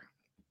under here.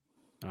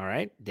 All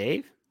right,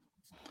 Dave.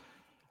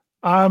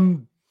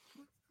 You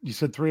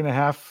said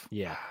 3.5.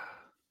 Yeah.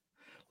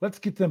 Let's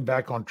get them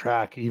back on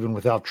track, even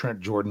without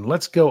Trent Jordan.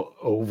 Let's go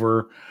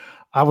over.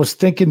 I was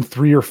thinking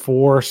 3 or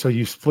 4, so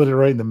you split it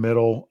right in the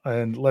middle,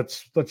 and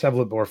let's have a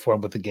little more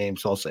fun with the game.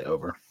 So I'll say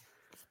over.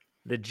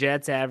 The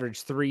Jets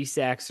average 3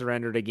 sacks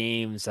surrendered a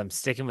game, so I'm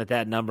sticking with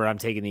that number. I'm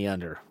taking the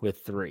under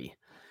with 3.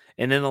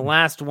 And then the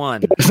last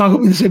one. It's not going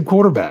to be the same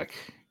quarterback.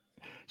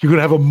 You're going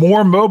to have a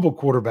more mobile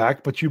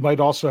quarterback, but you might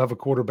also have a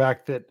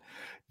quarterback that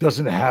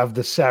doesn't have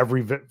the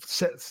savvy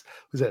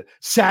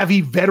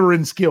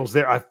veteran skills.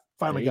 There, I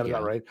finally got it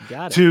out right.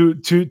 To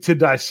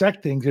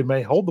dissect things, it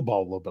may hold the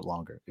ball a little bit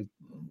longer.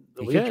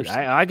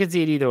 I could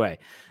see it either way.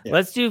 Yeah.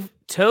 Let's do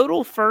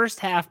total first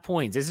half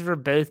points. This is for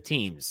both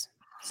teams.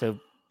 So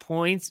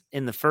points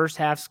in the first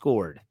half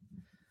scored.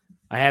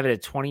 I have it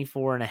at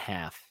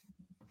 24.5.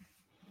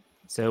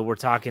 So we're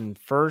talking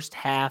first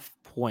half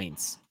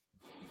points.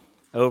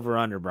 Over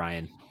under,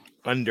 Brian.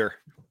 Under.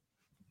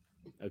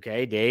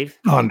 Okay, Dave.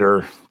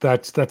 Under.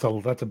 That's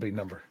a big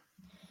number.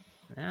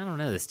 I don't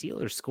know. The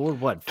Steelers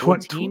scored what?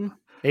 14?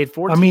 They had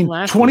 14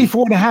 last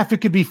 24.5.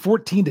 It could be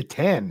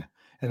 14-10,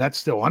 and that's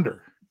still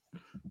under.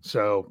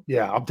 So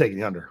yeah, I'm taking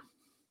the under.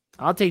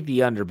 I'll take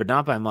the under, but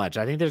not by much.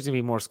 I think there's going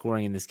to be more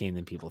scoring in this game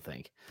than people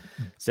think.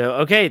 So,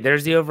 okay,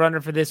 there's the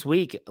over-under for this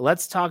week.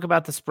 Let's talk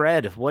about the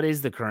spread. What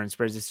is the current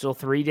spread? Is it still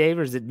 3, Dave,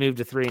 or is it moved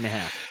to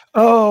 3.5?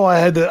 Oh, I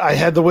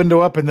had the window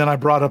up, and then I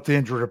brought up the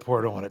injury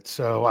report on it.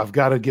 So I've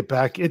got to get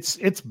back.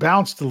 It's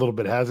bounced a little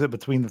bit, has it,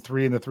 between the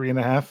 3 and the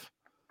 3.5?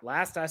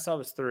 Last I saw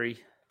was 3.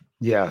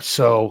 Yeah,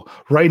 so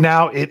right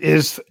now it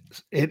is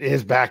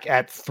back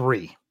at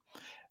 3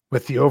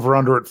 with the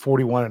over-under at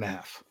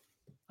 41.5.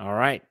 All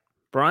right.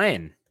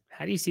 Brian,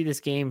 how do you see this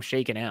game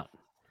shaking out?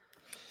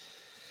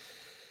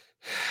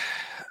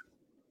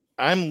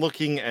 I'm going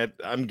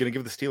to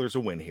give the Steelers a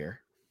win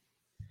here.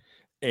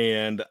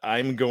 And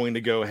I'm going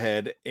to go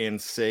ahead and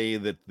say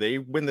that they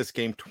win this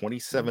game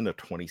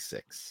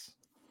 27-26.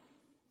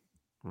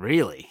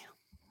 Really?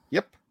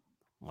 Yep.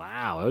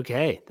 Wow.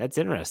 Okay. That's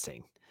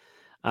interesting.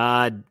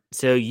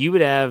 So you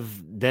would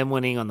have them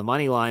winning on the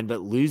money line,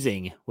 but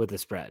losing with the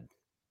spread.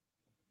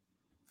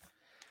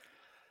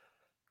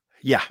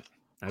 Yeah.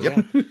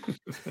 Okay. Yep.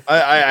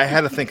 I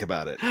had to think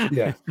about it.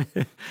 Yeah.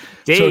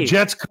 Dave, so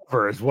Jets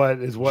cover is what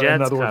Jets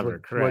in other cover,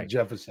 words correct. what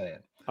Jeff is saying.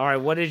 All right.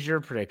 What is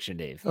your prediction,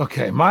 Dave?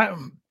 Okay. My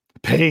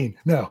pain.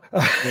 No.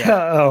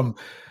 Yeah.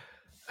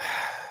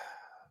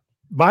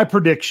 My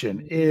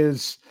prediction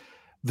is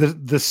the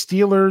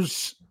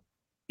Steelers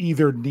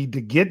either need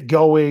to get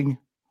going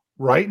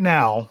right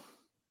now,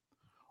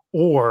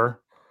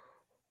 or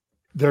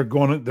they're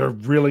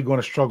really going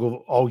to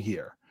struggle all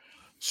year.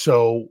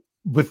 So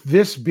with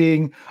this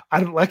being,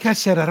 like I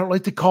said, I don't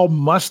like to call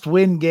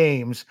must-win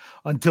games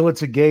until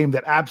it's a game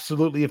that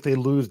absolutely, if they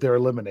lose, they're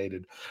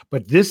eliminated.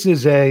 But this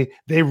is they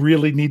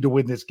really need to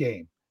win this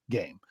game.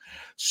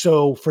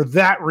 So for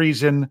that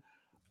reason,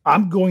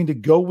 I'm going to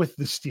go with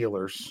the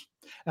Steelers,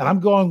 and I'm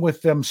going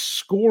with them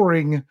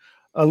scoring,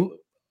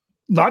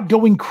 not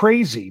going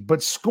crazy,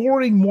 but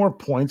scoring more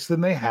points than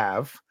they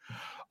have.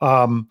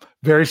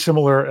 Very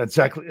similar,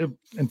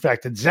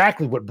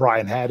 exactly what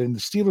Brian had in the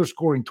Steelers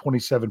scoring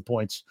 27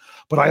 points.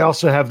 But I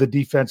also have the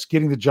defense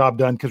getting the job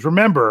done, because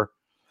remember,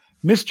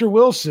 Mr.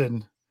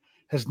 Wilson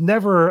has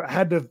never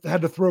had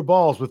to throw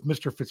balls with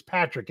Mr.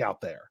 Fitzpatrick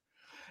out there,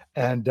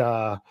 and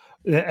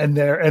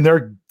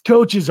their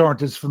coaches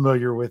aren't as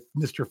familiar with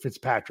Mr.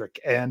 Fitzpatrick,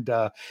 and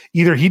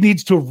either he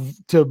needs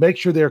to make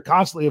sure they're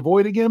constantly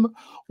avoiding him,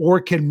 or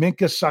can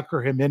Minkah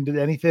sucker him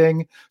into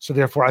anything. So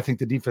therefore, I think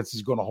the defense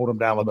is going to hold him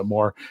down a little bit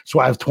more. So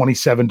I have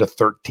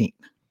 27-13.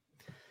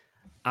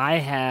 I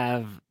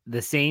have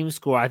the same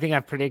score. I think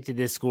I've predicted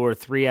this score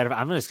 3 out of.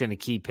 I'm just going to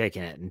keep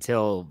picking it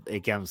until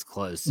it comes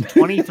close.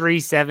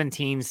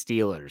 23-17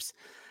 Steelers.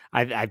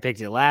 I picked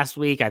it last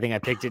week. I think I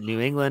picked it New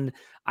England.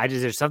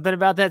 There's something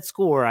about that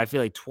score. I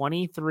feel like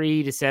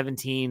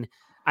 23-17.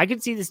 I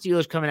could see the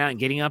Steelers coming out and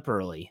getting up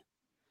early.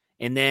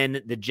 And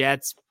then the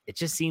Jets, it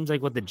just seems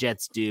like what the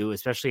Jets do,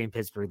 especially in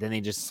Pittsburgh. Then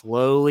they just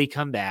slowly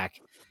come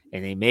back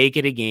and they make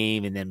it a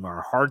game. And then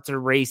our hearts are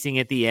racing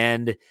at the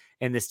end,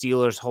 and the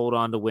Steelers hold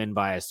on to win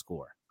by a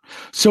score.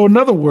 So in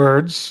other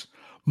words,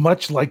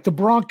 much like the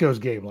Broncos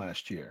game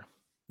last year.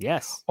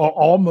 Yes.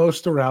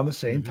 Almost around the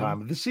same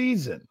time of the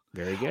season.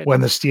 Very good.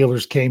 When the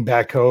Steelers came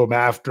back home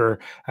after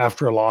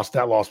a loss,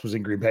 that loss was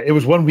in Green Bay. It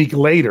was 1 week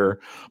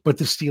later, but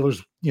the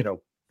Steelers,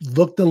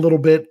 looked a little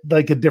bit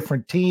like a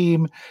different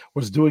team,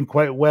 was doing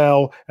quite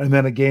well. And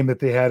then a game that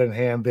they had in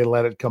hand, they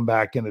let it come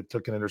back, and it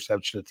took an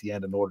interception at the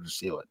end in order to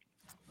seal it.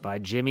 By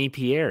Jimmy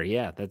Pierre.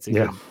 Yeah, that's a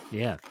good.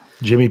 Yeah.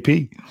 Jimmy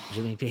P.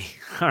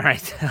 All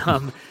right.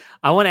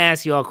 I want to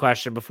ask you all a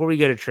question before we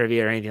go to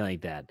trivia or anything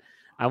like that.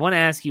 I want to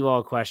ask you all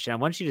a question. I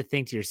want you to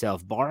think to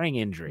yourself, barring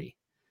injury,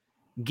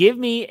 give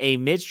me a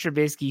Mitch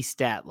Trubisky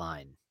stat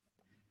line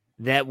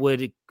that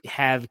would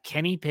have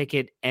Kenny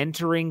Pickett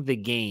entering the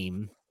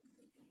game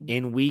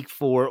in week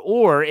 4,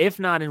 or if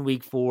not in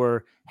week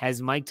 4,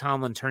 has Mike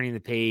Tomlin turning the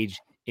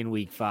page in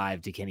week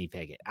 5 to Kenny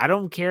Pickett. I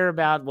don't care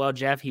about,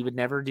 Jeff, he would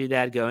never do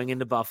that going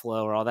into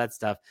Buffalo or all that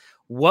stuff.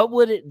 What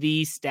would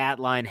the stat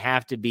line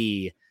have to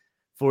be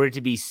for it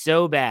to be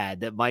so bad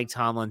that Mike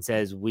Tomlin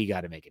says, we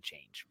got to make a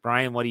change?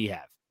 Brian, what do you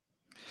have?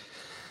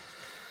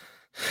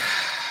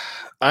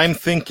 I'm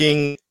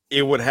thinking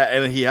it would have,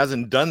 and he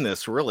hasn't done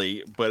this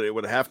really, but it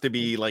would have to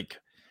be like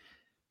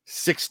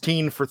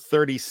 16 for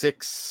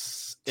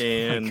 36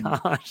 and Oh my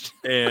gosh.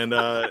 and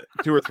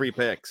 2 or 3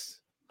 picks.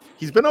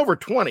 He's been over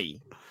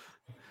 20.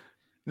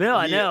 No,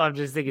 I Yeah, know. I'm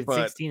just thinking but-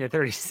 16 to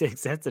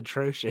 36. That's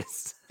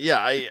atrocious.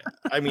 Yeah,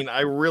 I mean,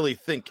 I really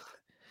think,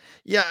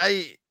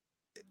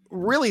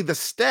 really the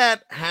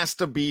stat has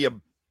to be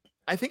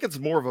I think it's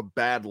more of a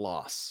bad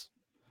loss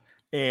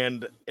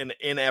and an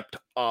inept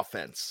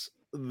offense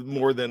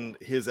more than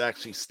his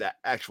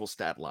actual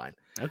stat line.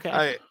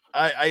 Okay.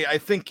 I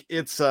think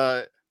it's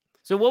So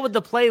what would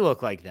the play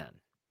look like then?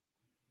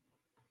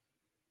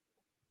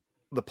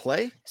 the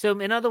play. So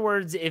in other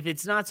words, if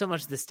it's not so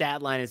much the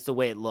stat line, it's the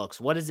way it looks.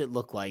 What does it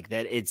look like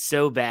that it's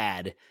so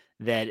bad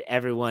that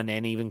everyone,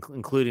 and even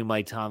including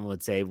Mike Tomlin,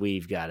 would say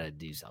we've got to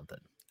do something?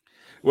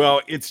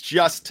 Well,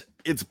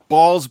 it's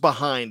balls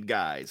behind,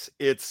 guys.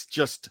 It's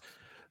just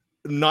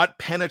not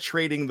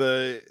penetrating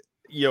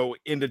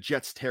into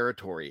Jets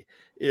territory.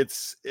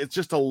 It's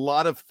just a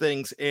lot of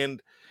things,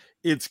 and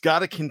it's got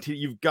to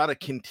continue. You've got to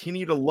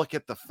continue to look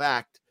at the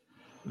fact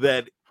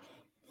that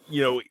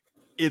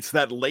it's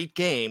that late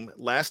game.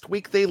 Last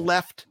week they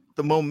left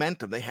the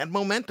momentum. They had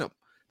momentum.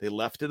 They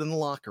left it in the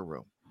locker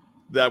room.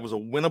 That was a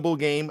winnable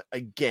game.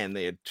 Again,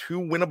 they had 2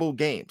 winnable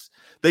games.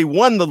 They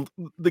won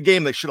the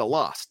game they should have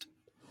lost.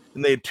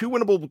 And they had 2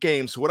 winnable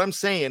games. So what I'm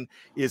saying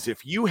is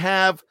if you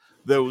have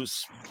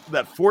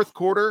that fourth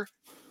quarter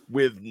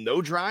with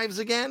no drives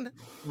again,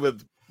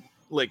 with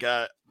like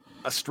a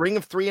string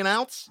of 3 and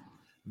outs,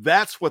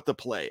 that's what the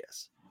play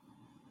is.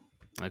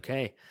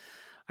 Okay.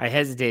 I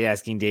hesitate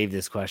asking Dave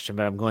this question,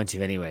 but I'm going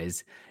to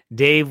anyways.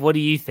 Dave, what do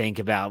you think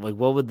about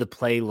what would the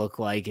play look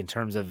like in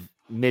terms of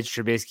Mitch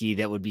Trubisky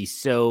that would be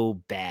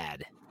so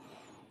bad?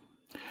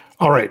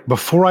 All right.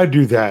 Before I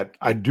do that,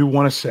 I do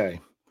want to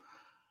say,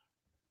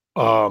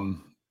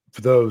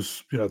 for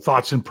those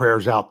thoughts and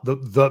prayers out,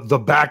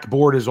 the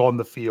backboard is on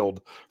the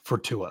field for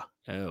Tua.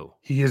 Oh,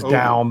 he is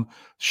down,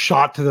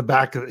 shot to the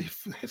back,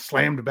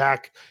 slammed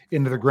back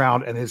into the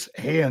ground, and his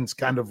hands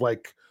kind of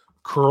like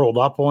curled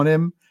up on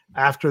him.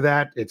 After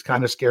that, it's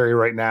kind of scary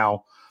right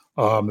now.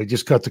 They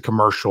just cut the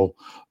commercial,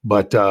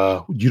 but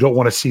you don't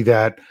want to see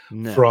that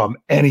from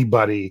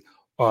anybody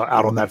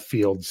out on that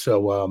field.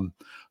 So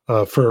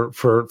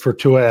for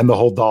Tua and the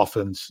whole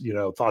Dolphins,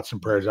 thoughts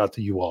and prayers out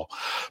to you all.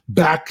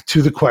 Back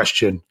to the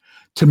question.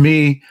 To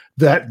me,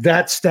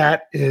 that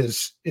stat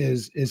is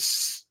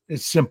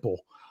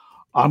simple.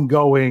 I'm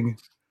going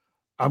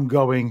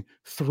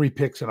 3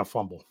 picks and a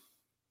fumble.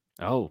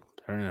 Oh,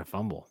 turning a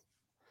fumble.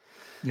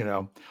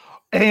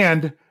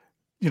 And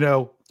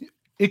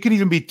it could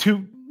even be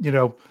 2,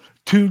 and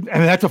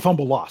that's a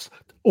fumble loss,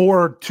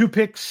 or 2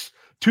 picks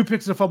and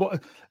a fumble.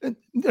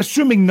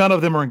 Assuming none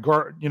of them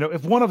are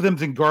if one of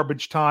them's in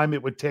garbage time,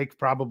 it would take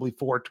probably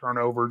 4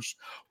 turnovers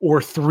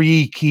or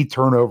 3 key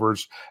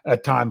turnovers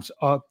at times.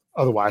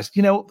 Otherwise,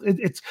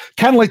 it's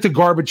kind of like the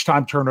garbage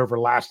time turnover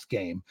last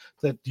game.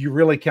 That do you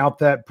really count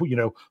that? Poor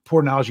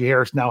Najee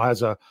Harris now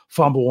has a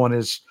fumble on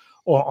his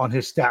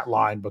stat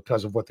line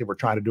because of what they were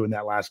trying to do in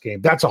that last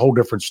game. That's a whole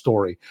different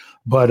story.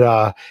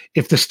 But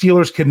if the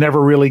Steelers can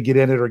never really get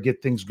in it or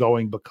get things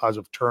going because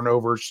of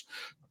turnovers,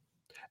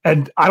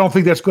 and I don't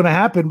think that's going to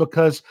happen,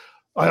 because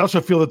I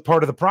also feel that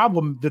part of the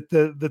problem that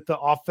the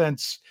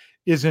offense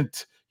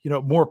isn't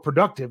more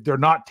productive. They're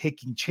not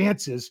taking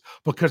chances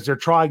because they're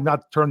trying not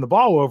to turn the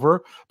ball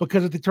over,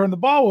 because if they turn the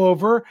ball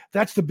over,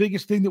 that's the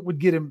biggest thing that would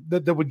get him,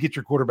 that would get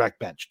your quarterback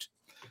benched.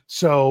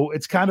 So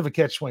it's kind of a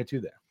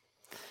catch-22 there.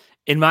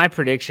 In my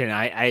prediction,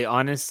 I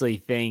honestly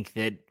think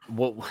that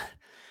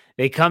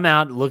they come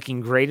out looking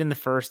great in the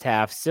first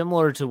half,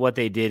 similar to what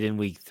they did in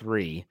week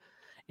 3.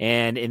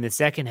 And in the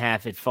second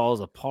half, it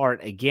falls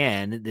apart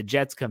again. The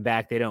Jets come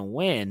back, they don't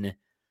win,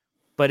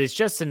 but it's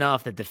just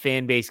enough that the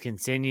fan base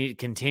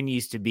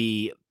continues to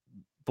be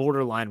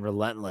borderline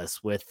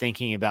relentless with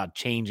thinking about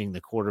changing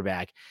the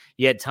quarterback.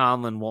 Yet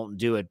Tomlin won't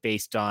do it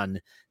based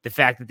on the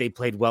fact that they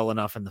played well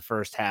enough in the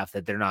first half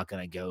that they're not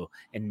going to go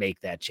and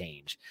make that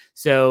change.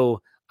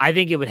 So I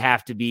think it would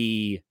have to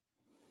be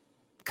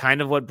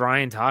kind of what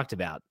Brian talked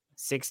about.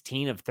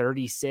 16 of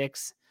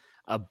 36,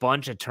 a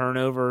bunch of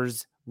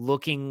turnovers,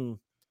 looking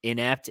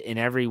inept in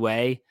every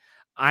way.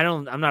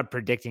 I'm not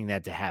predicting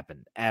that to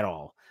happen at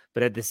all.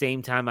 But at the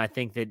same time, I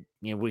think that,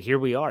 here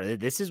we are.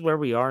 This is where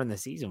we are in the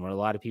season, where a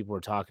lot of people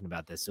are talking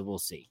about this. So we'll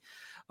see.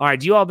 All right.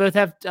 Do you all both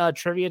have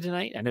trivia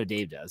tonight? I know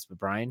Dave does, but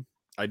Brian?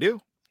 I do.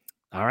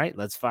 All right.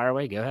 Let's fire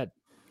away. Go ahead.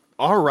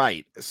 All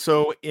right.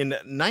 So in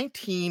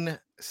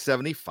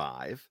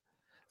 1975,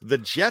 the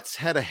Jets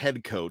had a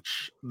head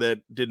coach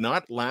that did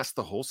not last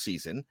the whole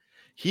season.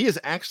 He is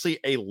actually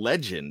a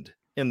legend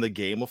in the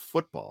game of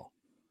football,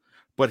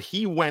 but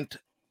he went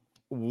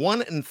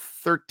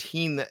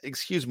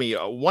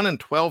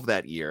 1-12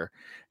 that year,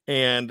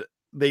 and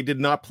they did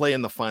not play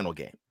in the final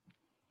game.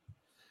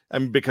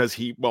 And because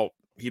he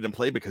didn't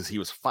play because he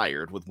was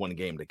fired with 1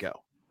 game to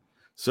go.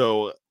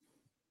 So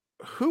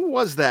who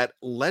was that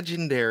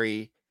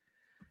legendary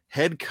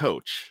head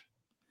coach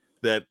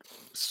that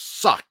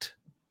sucked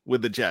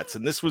with the Jets?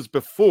 And this was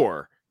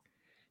before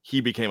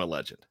he became a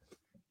legend.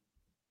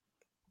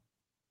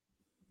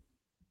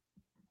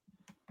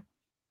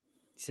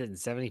 You said in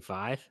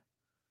 75?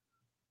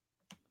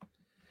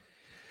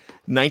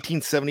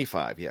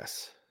 1975,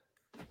 yes.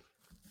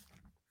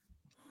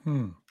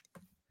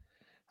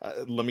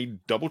 Let me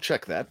double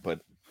check that,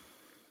 but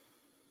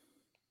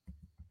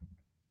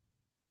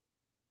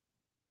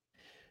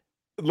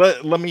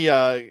let me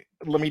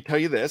tell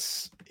you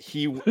this.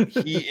 He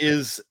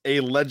is a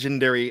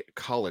legendary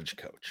college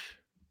coach.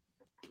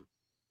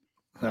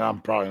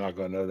 I'm probably not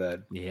going to know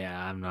that.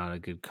 Yeah, I'm not a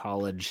good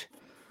college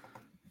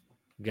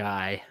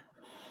guy.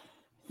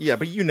 Yeah,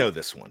 but you know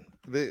this one.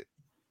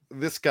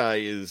 This guy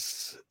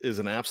is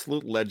an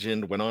absolute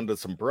legend. Went on to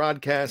some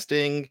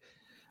broadcasting.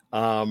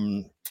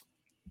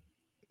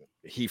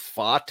 He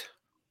fought.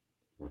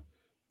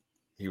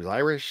 He was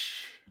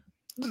Irish.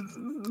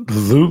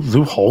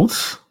 Lou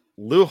Holtz?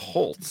 Lou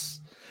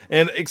Holtz.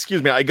 And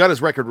excuse me, I got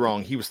his record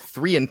wrong. He was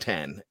 3-10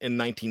 in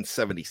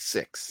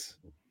 1976.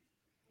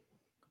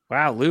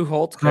 Wow, Lou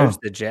Holtz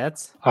coached the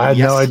Jets? I had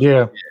no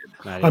idea.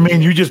 I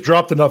mean, you just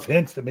dropped enough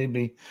hints that made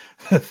me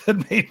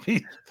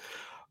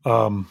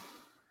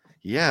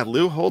yeah,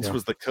 Lou Holtz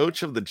was the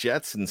coach of the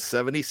Jets in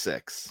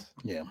 76.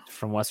 Yeah.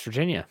 From West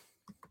Virginia.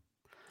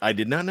 I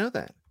did not know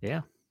that.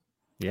 Yeah.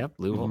 Yep,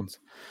 Lou Holtz.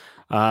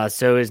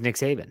 So is Nick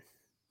Saban.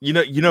 You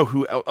know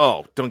who?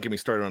 Oh, don't get me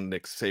started on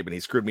Nick Saban.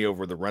 He screwed me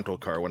over with the rental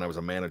car when I was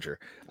a manager.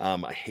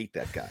 I hate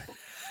that guy.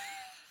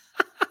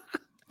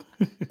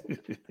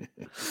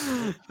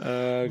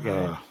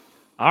 Okay.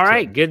 All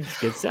right. Good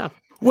stuff.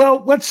 Well,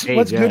 what's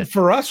good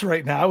for us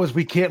right now is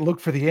we can't look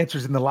for the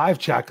answers in the live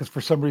chat because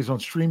for some reason on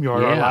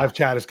StreamYard, our live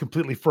chat is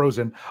completely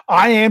frozen.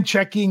 I am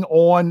checking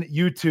on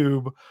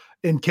YouTube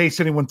in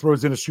case anyone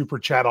throws in a super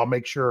chat. I'll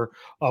make sure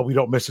we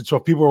don't miss it. So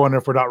if people are wondering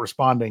if we're not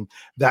responding,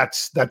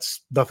 that's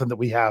nothing that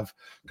we have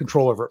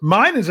control over.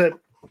 Mine is I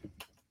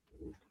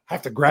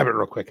have to grab it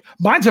real quick.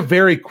 Mine's a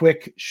very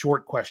quick,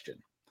 short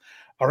question.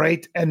 All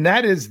right. And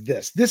that is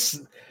this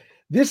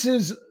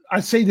is, I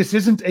say this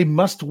isn't a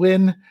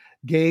must-win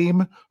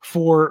game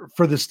for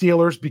the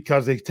Steelers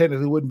because they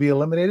technically wouldn't be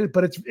eliminated,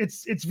 but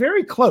it's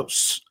very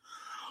close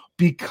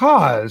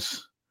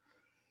because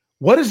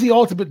what is the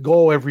ultimate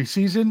goal every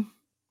season?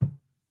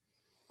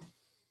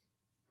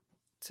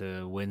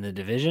 To win the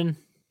division.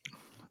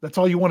 That's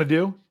all you want to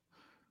do?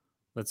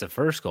 That's the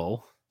first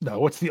goal. No,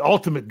 what's the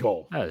ultimate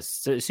goal? Oh, it's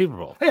Super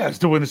Bowl. Yeah, it's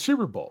to win the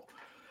Super Bowl.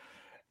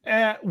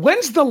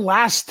 When's the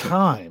last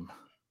time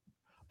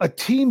a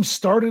team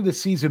started the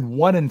season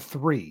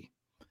 1-3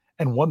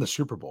 and won the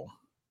Super Bowl?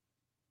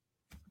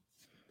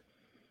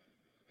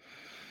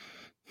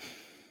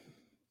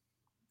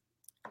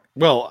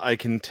 Well, I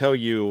can tell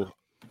you.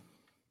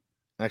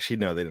 Actually,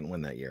 no, they didn't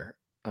win that year.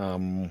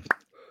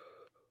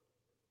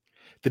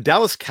 The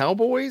Dallas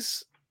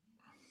Cowboys,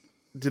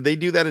 did they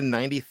do that in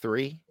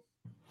 93?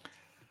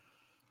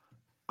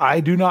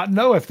 I do not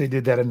know if they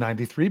did that in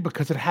 93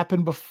 because it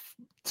happened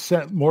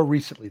more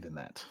recently than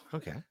that.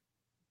 Okay.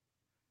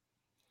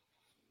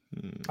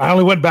 I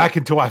only went back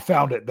until I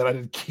found it, that I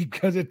didn't keep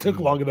because it took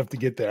long enough to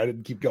get there. I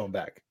didn't keep going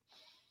back.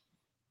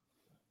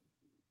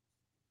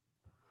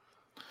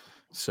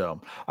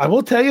 So I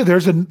will tell you,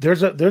 there's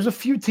a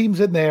few teams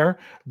in there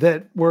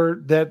that were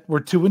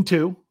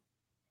 2-2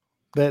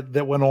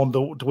 that went on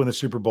to win the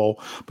Super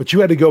Bowl, but you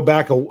had to go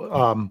back. There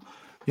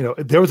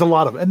was a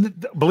lot of,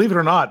 and believe it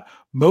or not,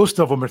 most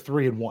of them are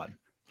 3-1.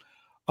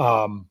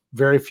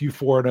 Very few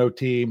 4-0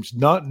 teams.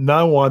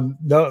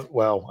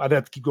 Well, I'd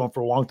have to keep going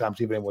for a long time to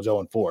see if anyone was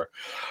 0-4,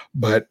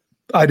 but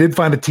I did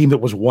find a team that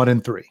was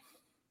 1-3.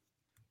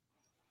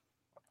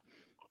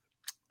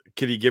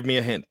 Could you give me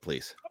a hint,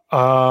 please?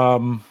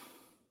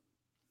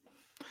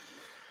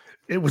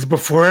 It was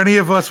before any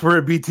of us were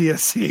at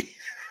BTSC.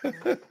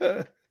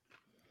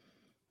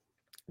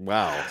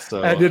 Wow.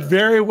 So and it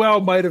very well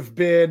might have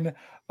been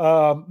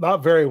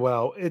not very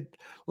well.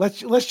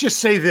 Let's just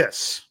say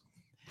this.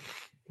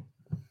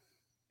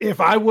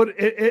 If I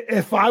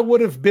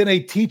would have been a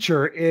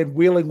teacher in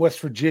Wheeling, West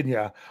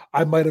Virginia,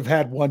 I might have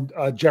had one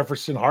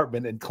Jefferson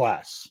Hartman in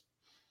class.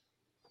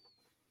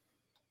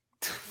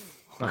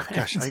 Oh,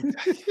 gosh.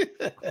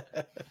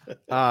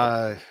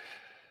 All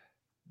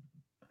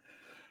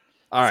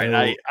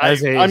right.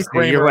 I'm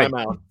Kramer. I'm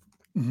out.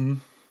 Mm-hmm.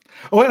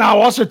 Oh, and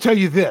I'll also tell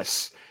you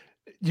this.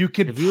 If you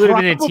would have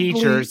been a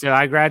teacher, so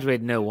I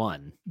graduated in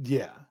 01.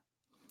 Yeah.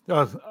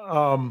 It's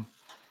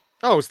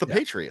the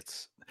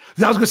Patriots.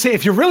 I was going to say,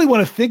 if you really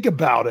want to think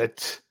about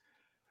it,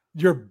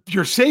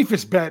 your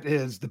safest bet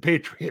is the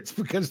Patriots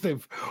because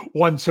they've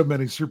won so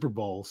many Super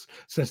Bowls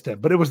since then.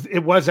 But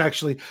it was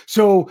actually,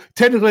 so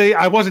technically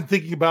I wasn't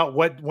thinking about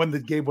when the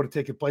game would have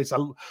taken place.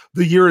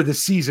 The year of the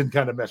season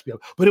kind of messed me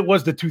up, but it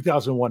was the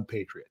 2001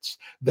 Patriots.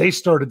 They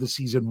started the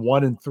season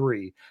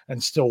 1-3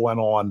 and still went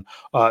on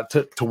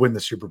to win the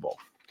Super Bowl.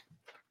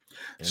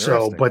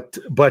 So, but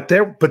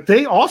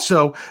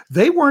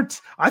they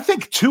weren't, I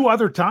think 2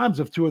 other times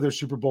of 2 of their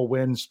Super Bowl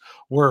wins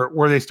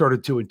where they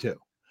started 2-2.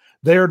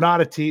 They're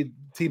not a team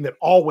that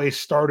always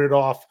started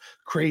off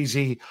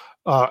crazy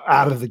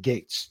out of the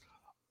gates.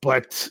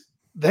 But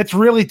that's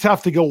really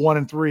tough to go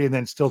 1-3 and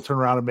then still turn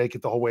around and make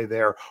it the whole way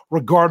there,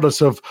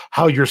 regardless of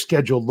how your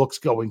schedule looks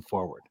going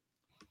forward.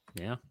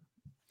 Yeah.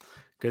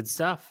 Good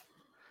stuff.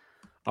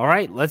 All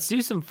right, let's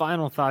do some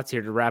final thoughts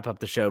here to wrap up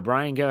the show.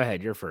 Brian, go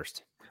ahead. You're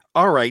first.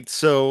 All right.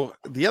 So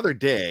the other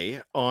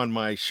day on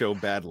my show,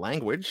 Bad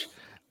Language,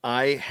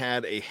 I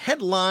had a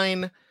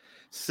headline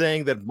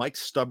saying that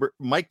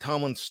Mike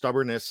Tomlin's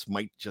stubbornness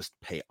might just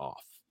pay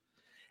off.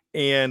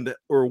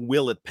 Or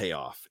will it pay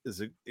off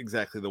is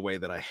exactly the way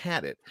that I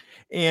had it.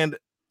 And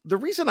the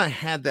reason I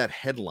had that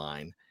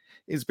headline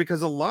is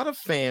because a lot of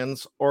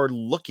fans are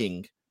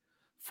looking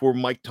for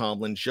Mike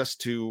Tomlin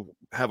just to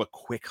have a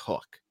quick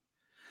hook.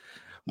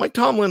 Mike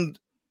Tomlin,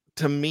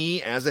 to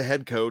me, as a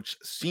head coach,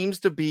 seems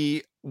to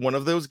be one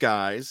of those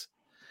guys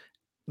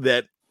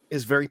that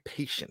is very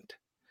patient.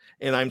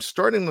 And I'm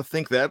starting to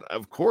think that,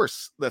 of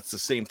course, that's the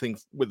same thing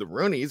with the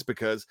Rooneys,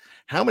 because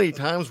how many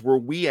times were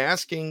we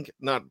asking,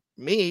 not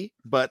me,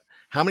 but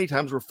how many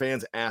times were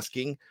fans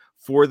asking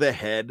for the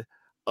head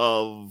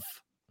of,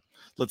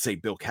 let's say,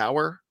 Bill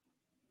Cowher,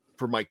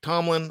 for Mike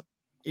Tomlin,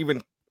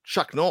 even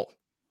Chuck Noll,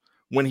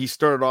 when he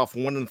started off 1-13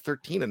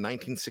 in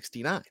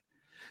 1969.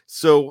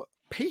 So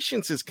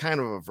patience is kind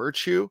of a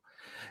virtue.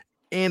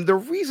 And the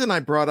reason I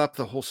brought up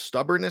the whole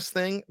stubbornness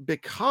thing,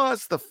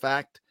 because the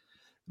fact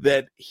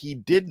that he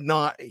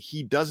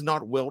does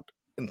not wilt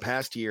in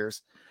past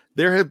years.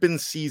 There have been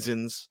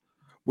seasons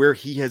where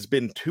he has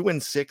been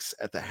 2-6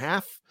 at the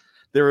half.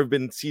 There have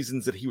been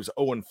seasons that he was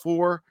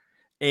 0-4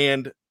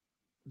 and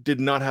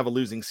did not have a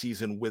losing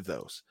season with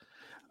those.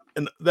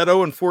 And that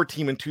 0-4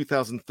 team in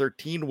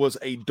 2013 was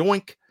a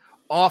doink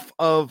off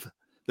of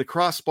the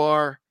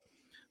crossbar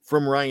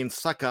from Ryan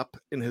Suckup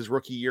in his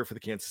rookie year for the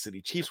Kansas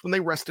City Chiefs when they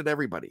rested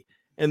everybody.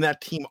 And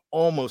that team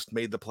almost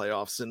made the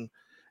playoffs. And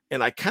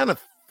I kind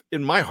of,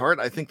 in my heart,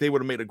 I think they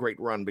would have made a great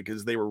run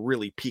because they were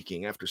really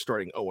peaking after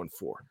starting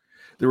 0-4.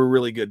 They were a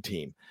really good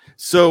team.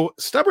 So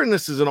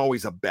stubbornness isn't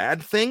always a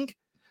bad thing.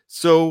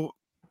 So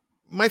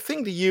my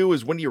thing to you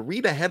is when you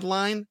read a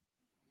headline,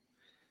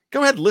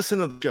 go ahead and listen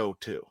to the show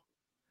too.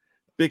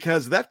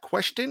 Because that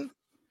question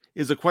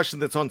is a question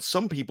that's on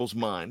some people's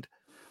mind,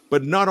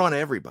 but not on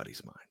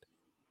everybody's mind.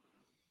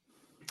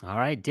 All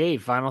right,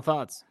 Dave, final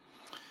thoughts.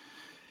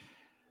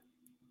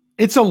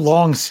 It's a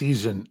long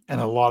season and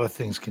a lot of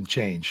things can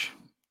change.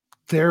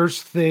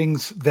 There's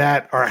things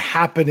that are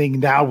happening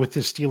now with the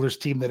Steelers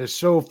team that is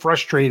so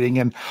frustrating.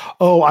 And,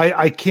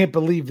 I can't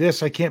believe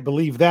this. I can't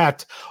believe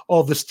that.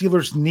 Oh, the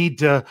Steelers need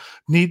to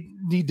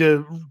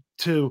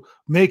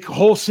make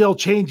wholesale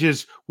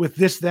changes with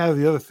this, that, or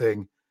the other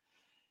thing.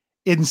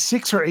 In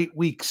 6 or 8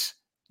 weeks,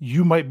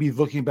 you might be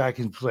looking back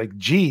and like,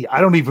 gee,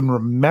 I don't even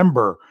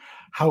remember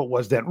how it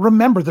was then.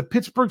 Remember, the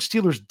Pittsburgh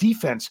Steelers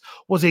defense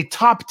was a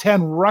top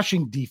 10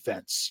 rushing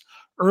defense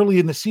early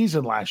in the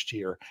season last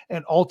year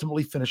and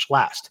ultimately finished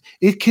last.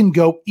 It can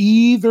go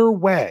either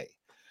way.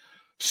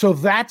 So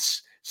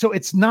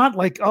it's not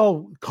like,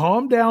 oh,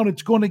 calm down,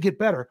 it's going to get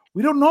better.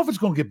 We don't know if it's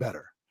going to get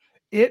better.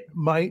 It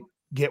might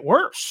get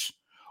worse.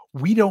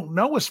 We don't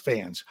know as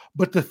fans,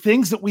 but the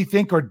things that we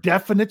think are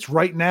definites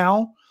right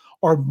now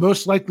are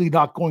most likely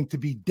not going to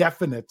be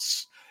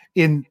definites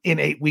in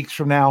 8 weeks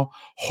from now.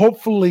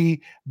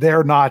 Hopefully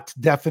they're not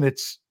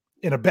definites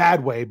in a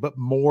bad way, but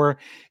more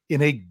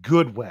in a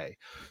good way.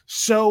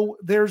 So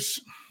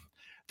there's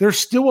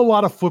still a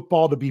lot of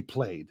football to be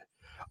played.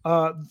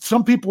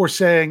 Some people are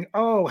saying,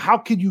 oh, how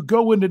can you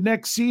go into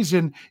next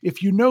season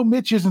if you know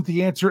Mitch isn't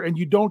the answer and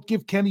you don't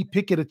give Kenny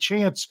Pickett a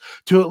chance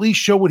to at least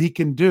show what he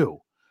can do?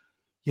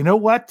 You know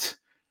what?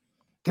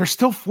 There's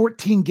still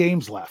 14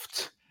 games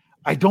left.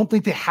 I don't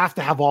think they have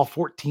to have all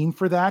 14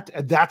 for that.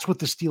 And that's what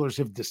the Steelers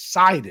have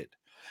decided.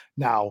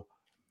 Now,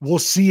 we'll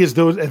see as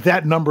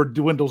that number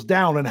dwindles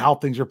down and how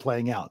things are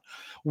playing out.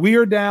 We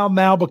are down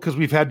now because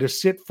we've had to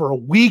sit for a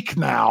week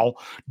now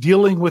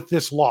dealing with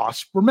this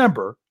loss.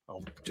 Remember,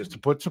 just to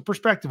put some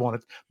perspective on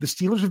it, the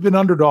Steelers have been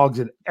underdogs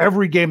in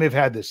every game they've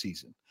had this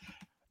season,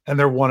 and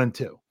they're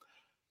 1-2.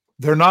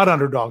 They're not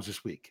underdogs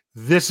this week.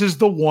 This is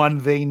the one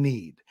they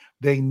need.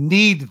 They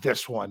need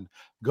this one.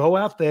 Go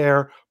out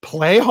there,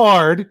 play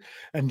hard,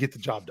 and get the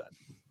job done.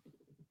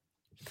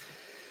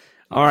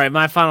 All right,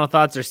 my final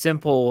thoughts are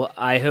simple.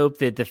 I hope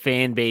that the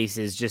fan base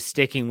is just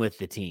sticking with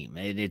the team.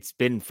 It's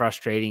been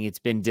frustrating. It's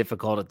been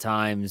difficult at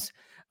times.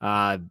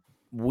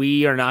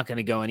 We are not going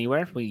to go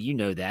anywhere. You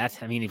know that.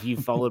 I mean, if you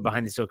followed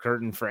Behind the Steel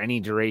Curtain for any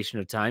duration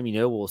of time,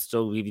 we'll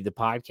still give you the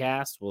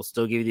podcast. We'll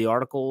still give you the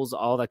articles,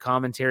 all the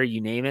commentary,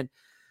 you name it.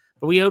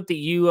 But we hope that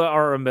you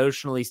are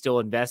emotionally still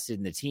invested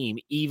in the team,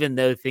 even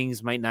though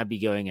things might not be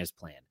going as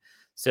planned.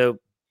 So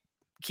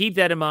keep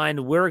that in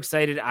mind. We're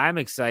excited. I'm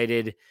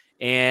excited.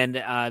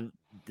 And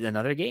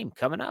another game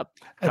coming up.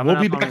 And we'll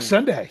be back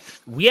Sunday.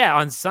 Yeah,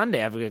 on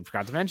Sunday. I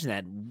forgot to mention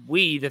that.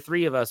 We, the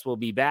three of us, will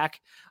be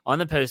back on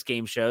the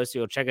post-game show. So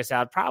you'll check us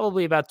out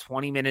probably about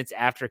 20 minutes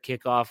after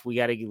kickoff. We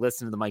got to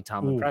listen to the Mike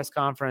Tomlin press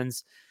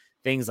conference,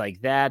 things like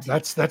that.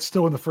 That's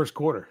still in the first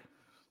quarter.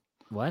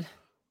 What?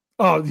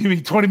 Oh, you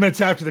mean 20 minutes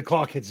after the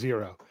clock hits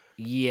 0?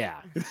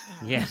 Yeah.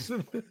 Yeah.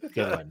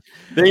 Good one.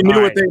 They knew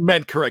All what right. they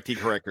meant. Correcty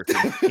corrector.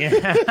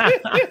 Yeah.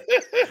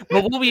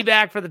 But we'll be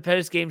back for the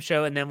post-game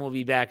show, and then we'll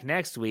be back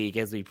next week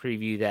as we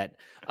preview that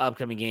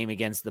upcoming game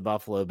against the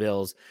Buffalo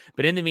Bills.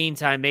 But in the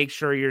meantime, make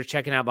sure you're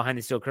checking out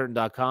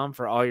BehindTheSteelCurtain.com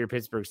for all your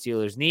Pittsburgh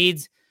Steelers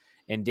needs.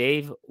 And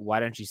Dave, why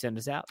don't you send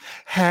us out?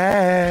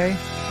 Hey.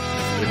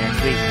 See you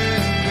next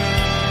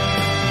week.